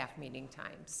at staff meeting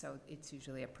times. So it's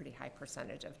usually a pretty high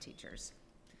percentage of teachers.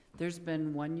 There's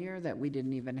been one year that we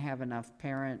didn't even have enough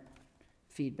parent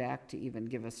feedback to even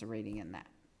give us a rating in that.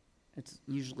 It's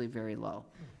usually very low.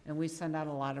 And we send out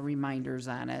a lot of reminders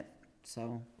on it,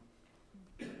 so.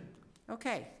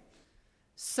 Okay.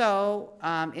 So,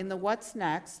 in the what's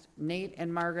next, Nate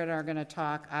and Margaret are gonna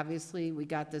talk. Obviously, we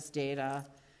got this data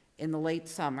in the late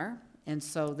summer, and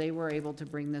so they were able to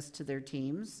bring this to their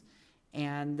teams.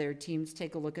 And their teams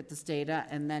take a look at this data,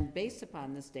 and then based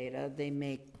upon this data, they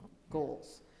make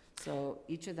goals. So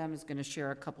each of them is gonna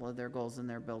share a couple of their goals in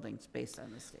their buildings based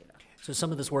on this data. So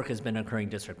some of this work has been occurring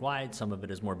district-wide, some of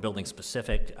it is more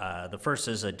building-specific. The first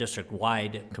is a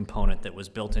district-wide component that was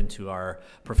built into our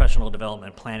professional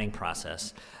development planning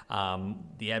process.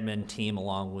 The admin team,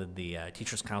 along with the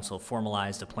Teachers Council,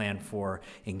 formalized a plan for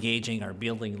engaging our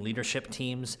building leadership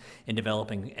teams in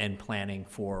developing and planning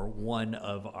for one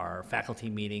of our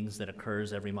faculty meetings that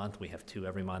occurs every month. We have 2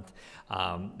 every month.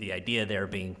 The idea there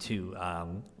being to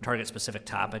target specific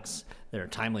topics that are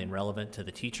timely and relevant to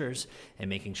the teachers and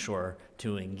making sure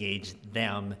to engage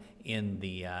them in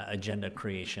the agenda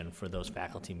creation for those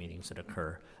faculty meetings that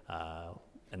occur.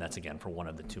 And that's, again, for one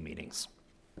of the 2 meetings.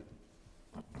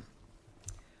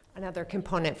 Another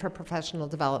component for professional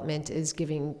development is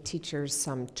giving teachers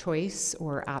some choice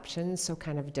or options, so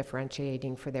kind of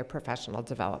differentiating for their professional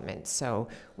development. So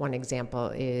one example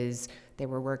is they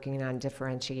were working on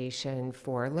differentiation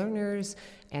for learners,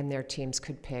 and their teams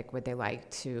could pick, would they like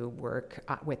to work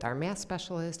with our math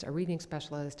specialist, a reading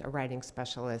specialist, a writing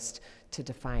specialist, to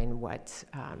define what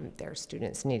their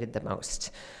students needed the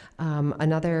most.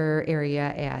 Another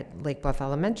area at Lake Bluff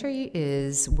Elementary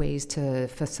is ways to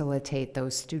facilitate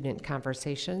those student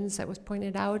conversations that was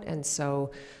pointed out. And so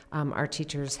our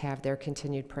teachers have their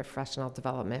continued professional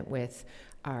development with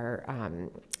our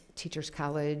Teachers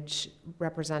College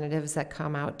representatives that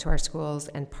come out to our schools,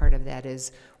 and part of that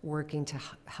is working to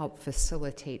help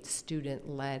facilitate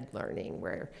student-led learning,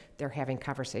 where they're having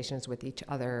conversations with each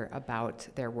other about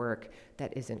their work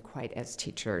that isn't quite as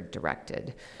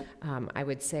teacher-directed. I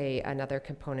would say another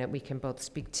component we can both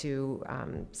speak to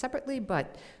separately,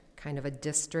 but kind of a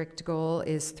district goal,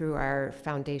 is through our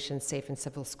Foundation Safe and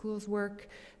Civil Schools work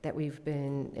that we've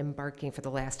been embarking for the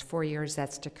last 4 years.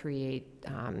 That's to create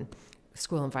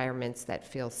school environments that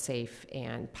feel safe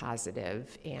and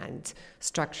positive and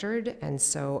structured. And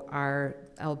so our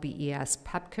LBES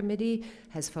PEP committee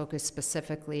has focused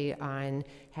specifically on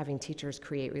having teachers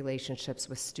create relationships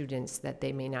with students that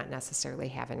they may not necessarily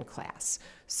have in class.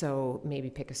 So maybe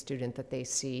pick a student that they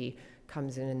see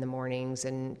comes in the mornings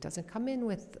and doesn't come in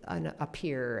with a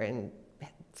peer and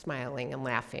smiling and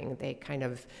laughing. They kind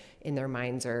of, in their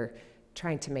minds, are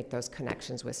trying to make those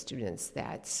connections with students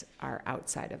that are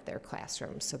outside of their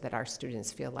classroom, so that our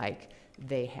students feel like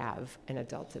they have an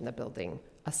adult in the building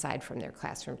aside from their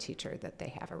classroom teacher that they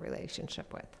have a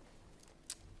relationship with.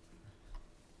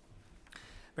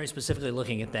 Very specifically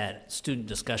looking at that student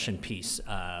discussion piece,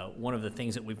 one of the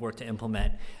things that we've worked to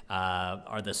implement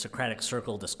are the Socratic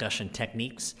Circle discussion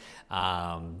techniques.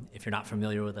 If you're not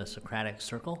familiar with a Socratic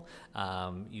Circle,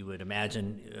 you would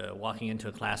imagine walking into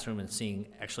a classroom and seeing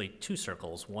actually two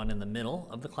circles, one in the middle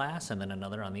of the class and then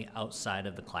another on the outside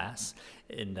of the class.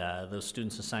 And those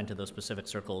students assigned to those specific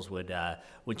circles would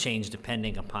change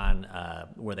depending upon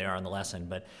where they are in the lesson.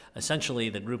 But essentially,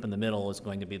 the group in the middle is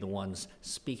going to be the ones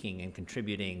speaking and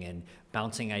contributing and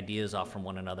bouncing ideas off from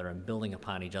one another and building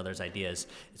upon each other's ideas.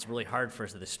 It's really hard for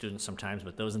the students sometimes,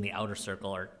 but those in the outer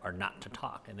circle are not to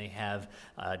talk, and they have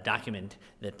a document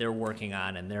that they're working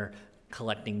on, and they're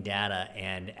collecting data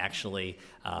and actually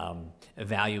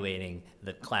evaluating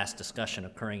the class discussion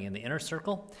occurring in the inner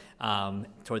circle.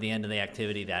 Toward the end of the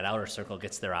activity, that outer circle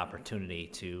gets their opportunity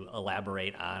to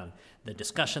elaborate on the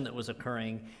discussion that was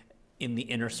occurring in the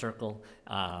inner circle.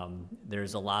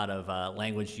 There's a lot of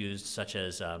language used, such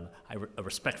as a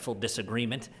respectful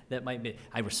disagreement. That might be,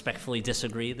 I respectfully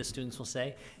disagree, the students will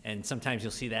say. And sometimes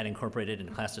you'll see that incorporated in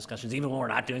class discussions, even when we're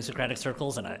not doing Socratic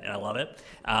circles, and I love it.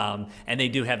 And they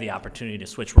do have the opportunity to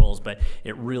switch roles, but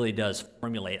it really does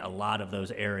formulate a lot of those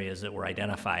areas that were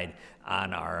identified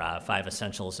on our 5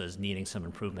 essentials as needing some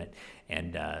improvement.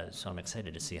 And so I'm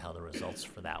excited to see how the results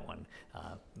for that one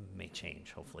may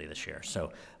change, hopefully this year.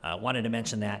 So wanted to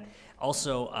mention that.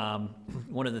 Also,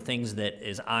 one of the things that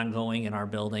is ongoing in our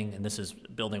building, and this is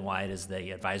building-wide, is the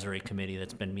advisory committee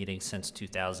that's been meeting since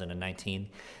 2019,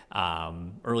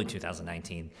 early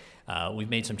 2019. We've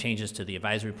made some changes to the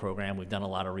advisory program. We've done a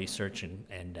lot of research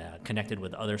and connected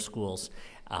with other schools.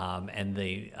 And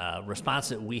the response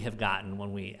that we have gotten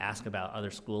when we ask about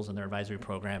other schools and their advisory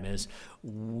program is,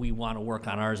 we want to work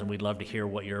on ours and we'd love to hear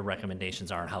what your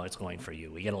recommendations are and how it's going for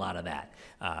you. We get a lot of that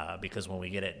because when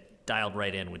we get it dialed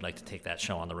right in, we'd like to take that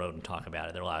show on the road and talk about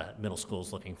it. There are a lot of middle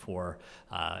schools looking for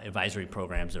advisory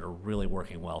programs that are really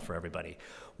working well for everybody.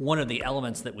 One of the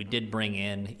elements that we did bring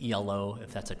in, ELO,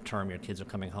 if that's a term your kids are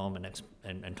coming home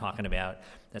and talking about,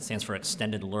 that stands for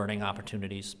Extended Learning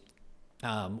Opportunities.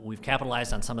 We've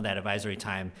capitalized on some of that advisory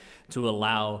time to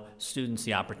allow students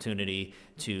the opportunity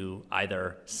to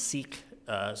either seek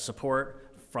support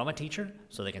from a teacher,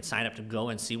 so they can sign up to go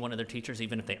and see one of their teachers,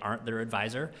 even if they aren't their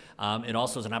advisor. It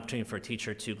also is an opportunity for a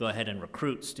teacher to go ahead and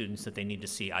recruit students that they need to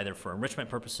see, either for enrichment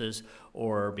purposes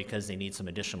or because they need some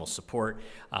additional support.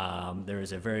 There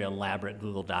is a very elaborate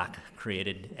Google Doc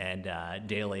created, and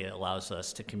daily it allows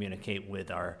us to communicate with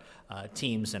our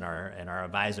teams and our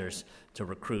advisors to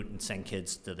recruit and send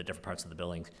kids to the different parts of the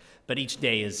building. But each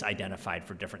day is identified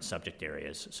for different subject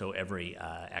areas, so every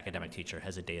academic teacher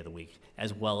has a day of the week,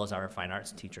 as well as our fine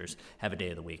arts teachers have a day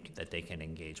of the week that they can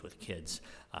engage with kids,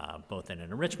 both in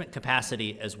an enrichment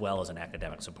capacity as well as an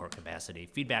academic support capacity.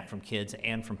 Feedback from kids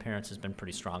and from parents has been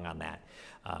pretty strong on that.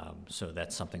 So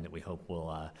that's something that we hope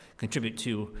will contribute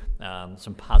to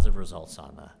some positive results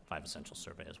on the 5 Essentials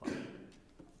survey as well.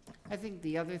 I think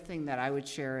the other thing that I would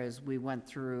share is we went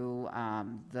through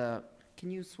can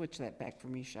you switch that back for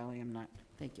me, Shelley?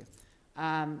 Thank you.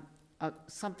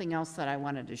 Something else that I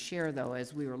wanted to share, though,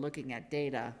 as we were looking at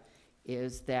data,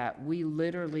 is that we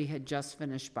literally had just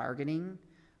finished bargaining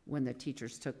when the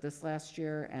teachers took this last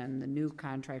year, and the new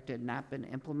contract had not been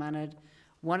implemented.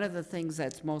 One of the things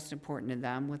that's most important to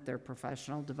them with their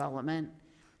professional development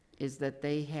is that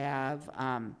they have,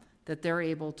 that they're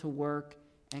able to work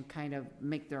and kind of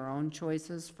make their own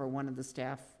choices for one of the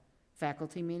staff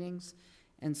faculty meetings.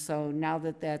 And so now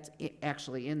that that's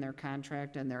actually in their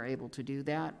contract and they're able to do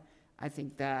that, I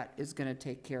think that is going to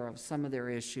take care of some of their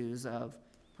issues of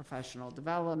professional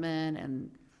development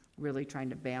and really trying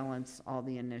to balance all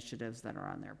the initiatives that are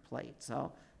on their plate.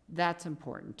 So that's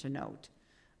important to note.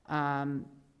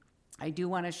 I do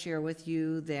want to share with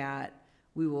you that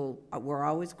we're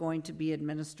always going to be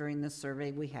administering this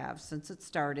survey. We have since it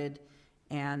started,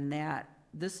 and that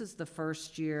this is the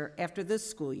first year, after this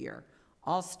school year,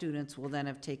 all students will then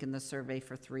have taken the survey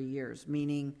for 3 years,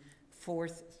 meaning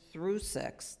 4th through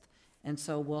 6th. And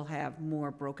so we'll have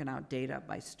more broken out data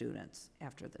by students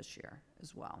after this year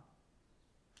as well.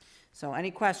 So any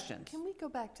questions? Can we go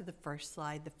back to the first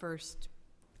slide, the first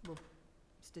little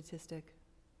statistic?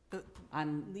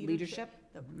 On leadership?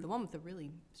 The one with the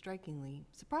really strikingly,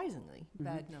 surprisingly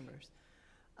bad numbers.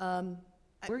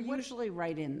 We're usually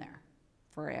right in there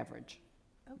for average.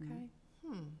 Okay.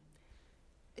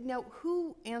 Now,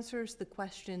 who answers the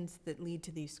questions that lead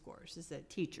to these scores? Is it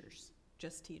Teachers.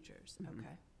 just teachers?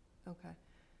 Okay.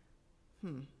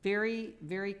 Very,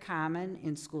 very common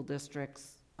in school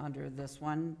districts under this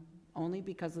one, only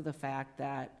because of the fact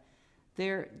that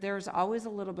there's always a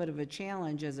little bit of a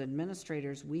challenge as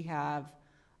administrators. We have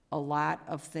a lot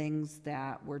of things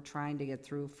that we're trying to get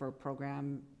through for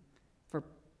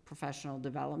professional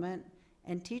development,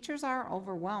 and teachers are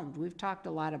overwhelmed. We've talked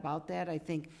a lot about that. I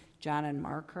think John and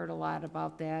Mark heard a lot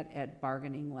about that at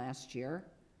bargaining last year.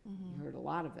 You heard a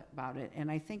lot of it about it, and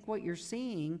I think what you're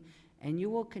seeing, and you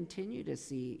will continue to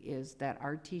see, is that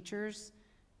our teachers,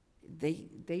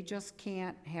 they just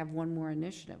can't have one more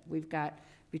initiative. We've got,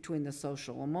 between the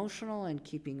social emotional and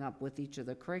keeping up with each of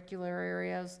the curricular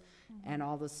areas and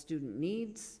all the student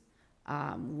needs,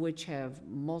 which have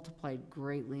multiplied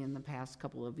greatly in the past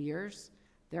couple of years,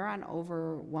 they're on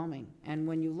overwhelming. And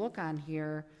when you look on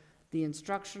here, the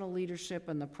instructional leadership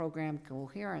and the program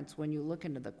coherence, when you look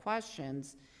into the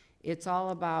questions, it's all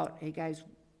about, hey guys,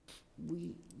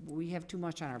 we have too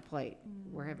much on our plate.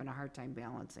 We're having a hard time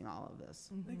balancing all of this.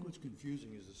 I think what's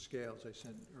confusing is the scales I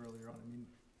said earlier on. I mean,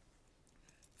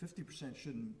 50%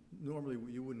 shouldn't, normally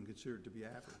you wouldn't consider it to be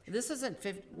average. This isn't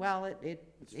 50, well, it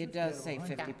It's 50 does out of say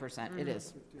 100. 50%, it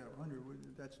is. 50 out of 100,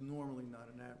 that's normally not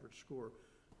an average score,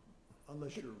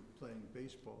 unless you're playing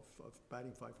baseball.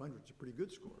 Batting 500 is a pretty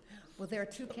good score. Well, there are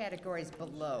two categories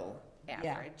below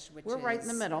average, which We're right in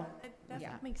the is- middle. That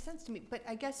Yeah. makes sense to me, but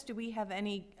I guess, do we have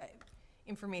any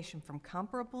information from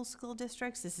comparable school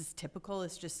districts? This is typical,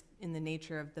 it's just in the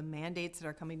nature of the mandates that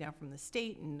are coming down from the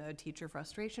state and teacher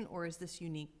frustration, or is this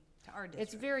unique to our district?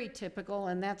 It's very typical,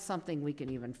 and that's something we can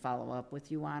even follow up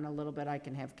with you on a little bit. I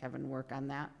can have Kevin work on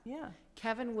that. Yeah.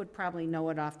 Kevin would probably know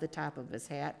it off the top of his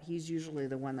hat. He's usually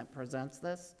the one that presents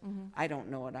this. I don't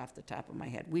know it off the top of my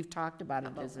head. We've talked about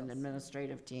it as an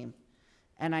administrative team.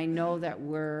 And I know that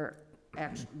we're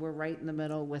right in the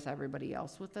middle with everybody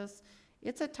else with this.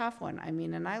 It's a tough one. I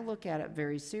mean, and I look at it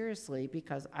very seriously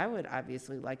because I would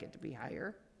obviously like it to be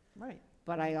higher, Right.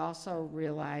 but I also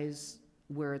realize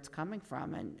where it's coming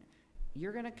from, and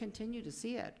you're gonna continue to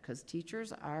see it, because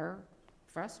teachers are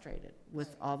frustrated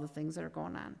with all the things that are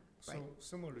going on. So Right.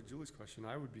 similar to Julie's question,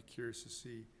 I would be curious to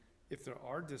see if there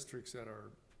are districts that are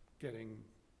getting,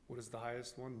 what is the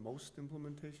highest one, most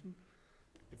implementation?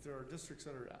 If there are districts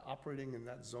that are operating in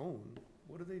that zone,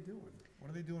 what are they doing? What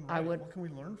are they doing I right? would- What can we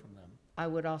learn from them? I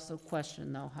would also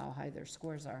question, though, how high their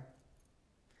scores are.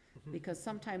 Because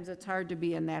sometimes it's hard to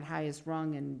be in that highest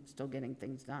rung and still getting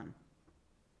things done.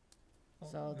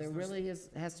 So there really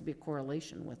has to be a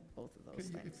correlation with both of those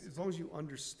things. As long as you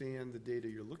understand the data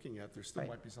you're looking at, there still Right.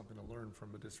 might be something to learn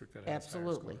from a district that has higher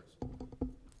Absolutely.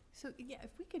 scores. So, yeah,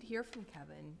 if we could hear from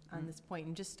Kevin on this point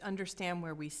and just understand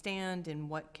where we stand and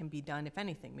what can be done, if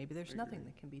anything, maybe there's nothing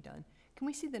that can be done. Can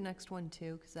we see the next one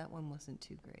too? Because that one wasn't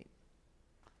too great.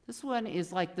 This one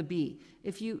is like the B.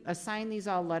 If you assign these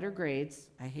all letter grades,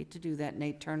 I hate to do that,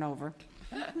 Nate, turn over.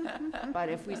 But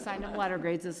if we assign them letter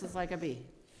grades, this is like a B.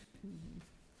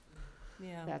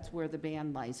 Yeah. That's where the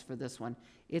band lies for this one.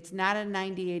 It's not a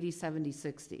 90, 80, 70,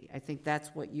 60. I think that's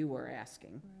what you were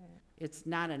asking. Right. It's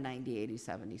not a 90, 80,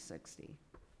 70, 60.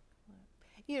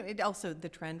 You know, it also, the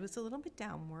trend was a little bit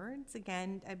downwards.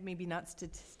 Again, maybe not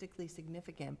statistically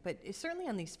significant, but it's certainly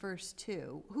on these first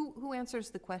two. Who answers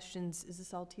the questions? Is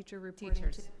this all teacher reporting?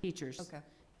 Teachers. Teachers. Okay.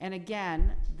 And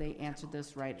again, they answered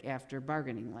this right after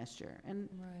bargaining last year. And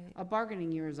Right. a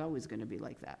bargaining year is always going to be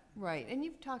like that. Right, and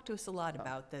you've talked to us a lot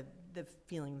about the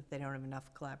feeling that they don't have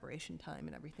enough collaboration time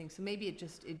and everything. So maybe it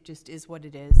just is what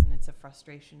it is, and it's a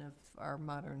frustration of our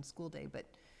modern school day. But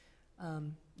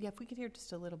yeah, if we could hear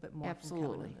just a little bit more from Kevin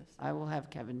Absolutely. on this. I will have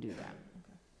Kevin do that.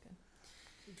 Okay, good.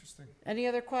 Interesting. Any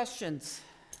other questions?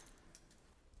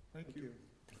 Thank you.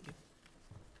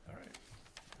 All right.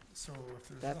 So if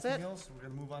there's That's nothing it. else, we're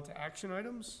gonna move on to action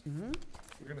items. Mm-hmm.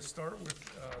 We're gonna start with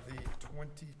the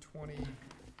 2020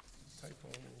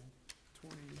 typo,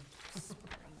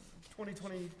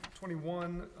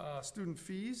 2020-21 student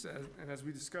fees. And as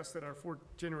we discussed at our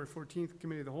January 14th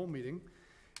Committee of the Whole meeting,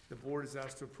 the board is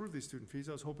asked to approve these student fees.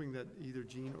 I was hoping that either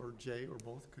Jean or Jay or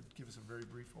both could give us a very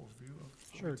brief overview of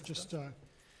what we Sure, discussed. just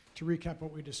to recap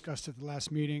what we discussed at the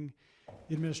last meeting,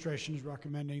 the administration is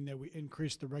recommending that we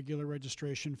increase the regular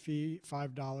registration fee,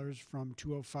 $5 from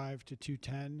 $205 to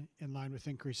 $210, in line with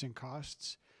increasing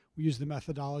costs. We use the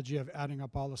methodology of adding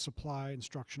up all the supply,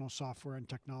 instructional software, and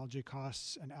technology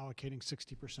costs and allocating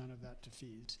 60% of that to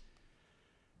fees.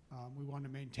 We want to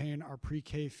maintain our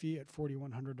pre-K fee at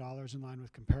 $4,100 in line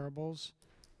with comparables,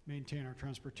 maintain our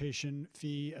transportation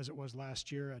fee as it was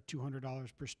last year at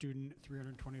 $200 per student,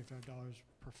 $325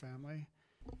 per family,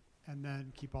 and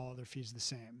then keep all other fees the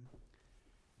same.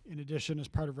 In addition, as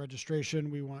part of registration,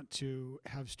 we want to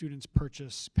have students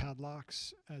purchase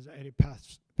padlocks at a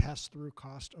pass-through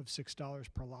cost of $6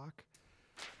 per lock.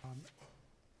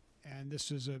 And this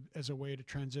is as a way to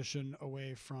transition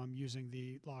away from using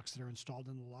the locks that are installed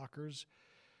in the lockers.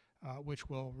 which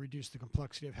will reduce the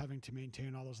complexity of having to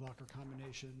maintain all those locker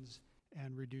combinations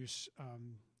and reduce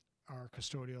our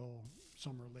custodial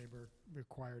summer labor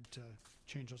required to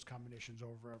change those combinations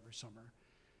over every summer.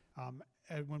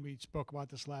 And when we spoke about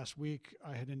this last week,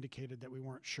 I had indicated that we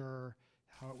weren't sure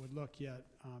how it would look yet,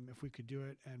 if we could do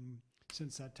it. And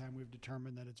since that time, we've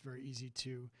determined that it's very easy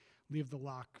to leave the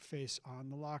lock face on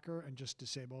the locker and just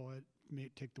disable it,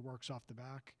 take the works off the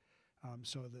back.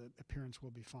 So the appearance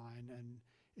will be fine. And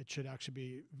it should actually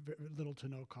be little to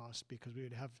no cost because we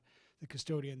would have the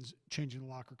custodians changing the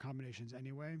locker combinations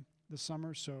anyway this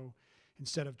summer. So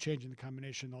instead of changing the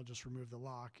combination, they'll just remove the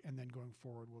lock, and then going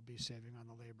forward, we'll be saving on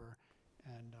the labor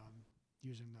and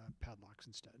using the padlocks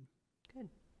instead. Good.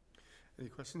 Any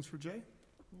questions for Jay?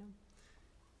 No.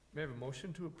 May I have a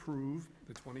motion to approve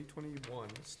the 2021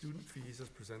 student fees as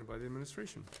presented by the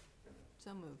administration?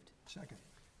 So moved. Second.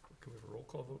 Can we have a roll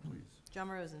call vote, please? John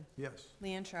Rosen. Yes.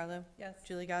 Leanne Charlo. Yes.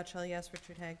 Julie Godshall, yes.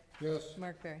 Richard Haig. Yes.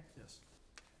 Mark Berry. Yes.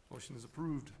 Motion is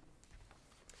approved.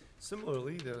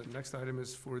 Similarly, the next item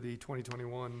is for the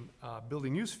 2021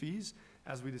 building use fees,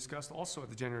 as we discussed also at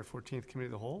the January 14th Committee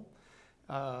of the Whole.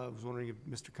 I was wondering if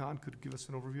Mr. Khan could give us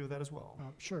an overview of that as well.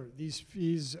 Sure. These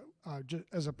fees,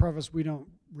 as a preface, we don't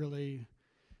really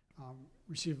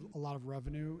receive a lot of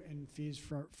revenue in fees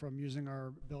from using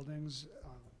our buildings.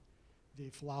 The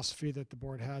philosophy that the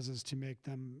board has is to make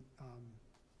them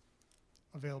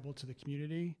available to the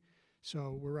community.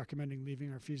 So we're recommending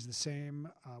leaving our fees the same.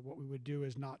 What we would do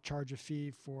is not charge a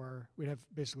fee we'd have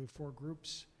basically 4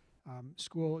 groups: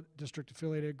 school district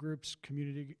affiliated groups,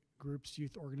 community groups,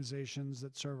 youth organizations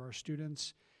that serve our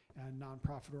students, and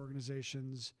nonprofit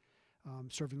organizations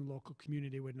serving the local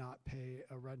community would not pay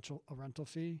a rental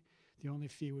fee. The only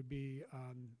fee would be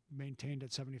maintained at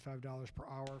 $75 per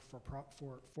hour for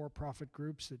for-profit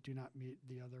groups that do not meet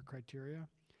the other criteria.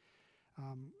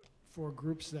 For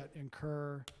groups that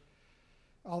incur,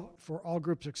 for all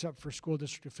groups except for school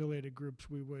district affiliated groups,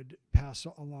 we would pass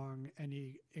along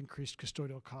any increased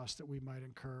custodial costs that we might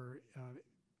incur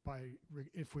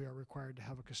if we are required to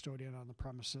have a custodian on the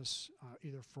premises,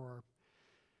 either for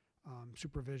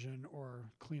supervision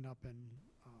or cleanup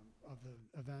of the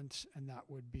event, and that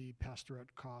would be passed through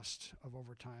at cost of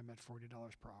overtime at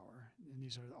 $40 per hour. And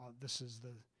this is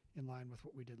in line with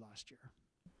what we did last year.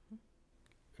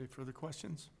 Any further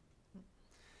questions?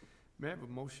 May I have a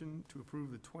motion to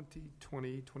approve the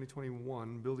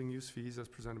 2020-2021 building use fees as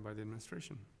presented by the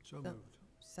administration? So moved.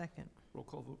 Second. Roll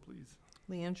call vote, please.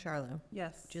 Leanne Charlo.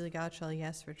 Yes. Julie Godshall,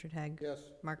 yes. Richard Haig. Yes.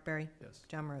 Mark Berry. Yes.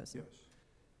 John Rosen. Yes.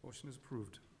 Motion is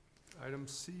approved. Item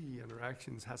C under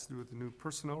actions has to do with the new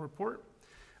personnel report.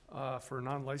 For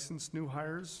non-licensed new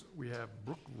hires, we have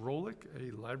Brooke Rolick,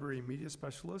 a library media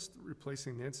specialist,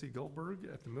 replacing Nancy Goldberg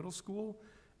at the middle school,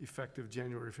 effective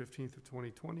January 15th of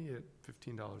 2020 at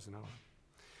 $15 an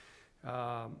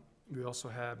hour. We also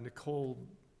have Nicole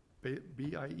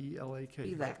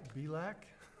B-I-E-L-A-K. Belak,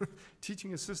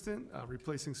 teaching assistant,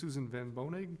 replacing Susan Van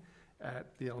Bonig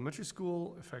at the elementary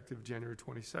school, effective January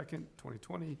 22nd,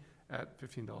 2020 at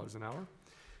 $15 an hour.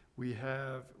 We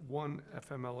have one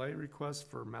FMLA request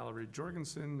for Mallory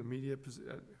Jorgensen, the media,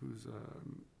 who's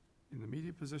in the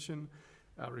media position,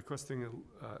 requesting a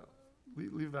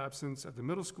leave of absence at the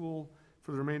middle school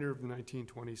for the remainder of the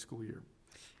 1920 school year.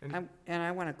 And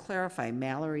I want to clarify,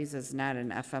 Mallory's is not an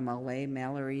FMLA.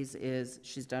 Mallory's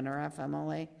she's done her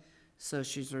FMLA, so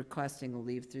she's requesting a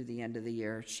leave through the end of the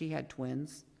year. She had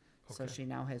twins, so Okay. she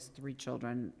now has 3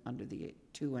 children under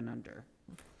 2 and under.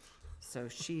 So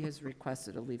she has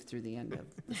requested a leave through the end of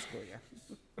the school year.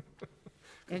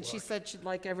 And she said she'd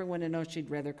like everyone to know she'd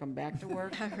rather come back to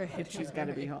work, but she's got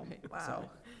to be home. Wow.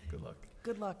 Good luck.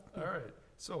 Good luck. All right,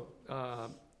 so,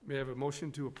 may I have a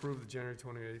motion to approve the January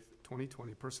 28th,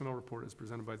 2020 personnel report as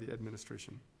presented by the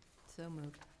administration? So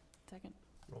moved. Second.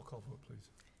 Roll call vote, please.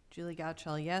 Julie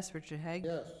Godshall, yes. Richard Haig.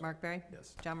 Yes. Mark Berry.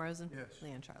 Yes. John Rosen. Yes.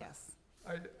 Leanne Charlo. Yes.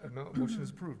 Motion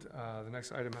is approved. The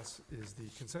next item is the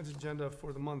consent agenda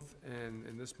for the month, and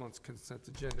in this month's consent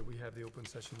agenda, we have the open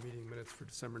session meeting minutes for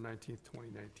December 19th,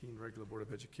 2019, regular Board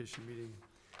of Education meeting,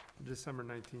 the December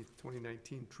 19th,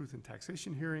 2019 Truth and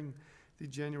Taxation hearing, the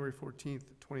January 14th,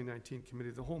 2019 Committee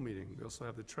of the Whole meeting. We also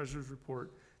have the Treasurer's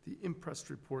report, the impressed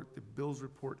report, the Bills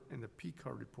report, and the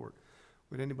P-card report.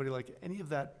 Would anybody like any of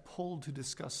that pulled to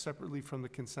discuss separately from the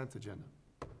consent agenda?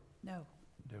 No.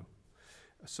 No.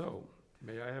 So,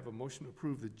 may I have a motion to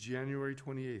approve the January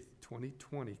 28th,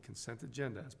 2020 consent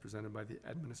agenda as presented by the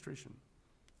administration?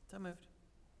 So moved.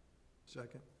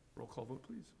 Second. Roll call vote,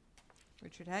 please.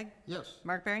 Richard Haig. Yes.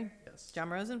 Mark Berry. Yes. John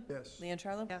Rosen. Yes. Leanne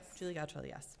Charlo. Yes. Julie Godshall,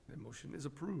 yes. The motion is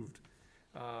approved.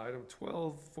 Item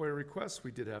 12, FOIA requests.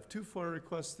 We did have 2 FOIA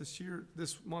requests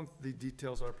this month. The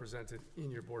details are presented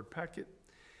in your board packet.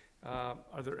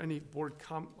 Are there any public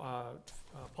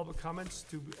comments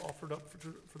to be offered up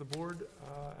for the board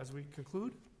as we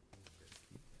conclude?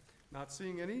 Not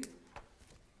seeing any.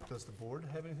 Does the board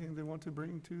have anything they want to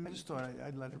bring to? I just thought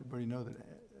I'd let everybody know that,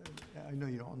 I know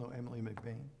you don't know Emily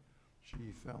McBain.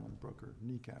 She fell and broke her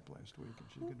kneecap last week, and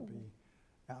she's gonna be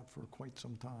out for quite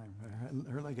some time.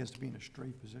 Her leg has to be in a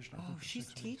straight position, I Oh, think, for she's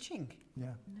 6 weeks. teaching.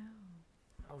 Yeah,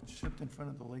 Ouch. slipped in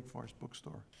front of the Lake Forest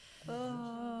bookstore.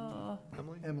 Oh,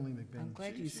 Emily? Emily I'm McBain.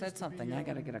 glad She you used said to something. be, I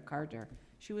gotta get a card there.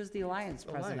 She was the Alliance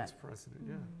Alliance president.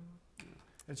 president, yeah.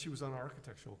 And she was on our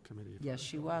architectural committee. if I Yes,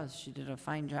 she recall. was. She did a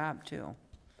fine job, too.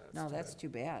 No, too that's bad. too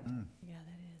bad. Mm. Yeah,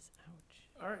 that is,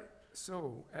 ouch. All right,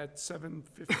 so at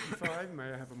 7:55,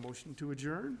 may I have a motion to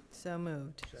adjourn? So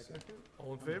moved. Second.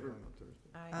 All in favor?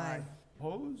 Aye.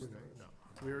 Opposed?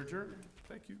 We are adjourned.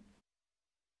 Thank you.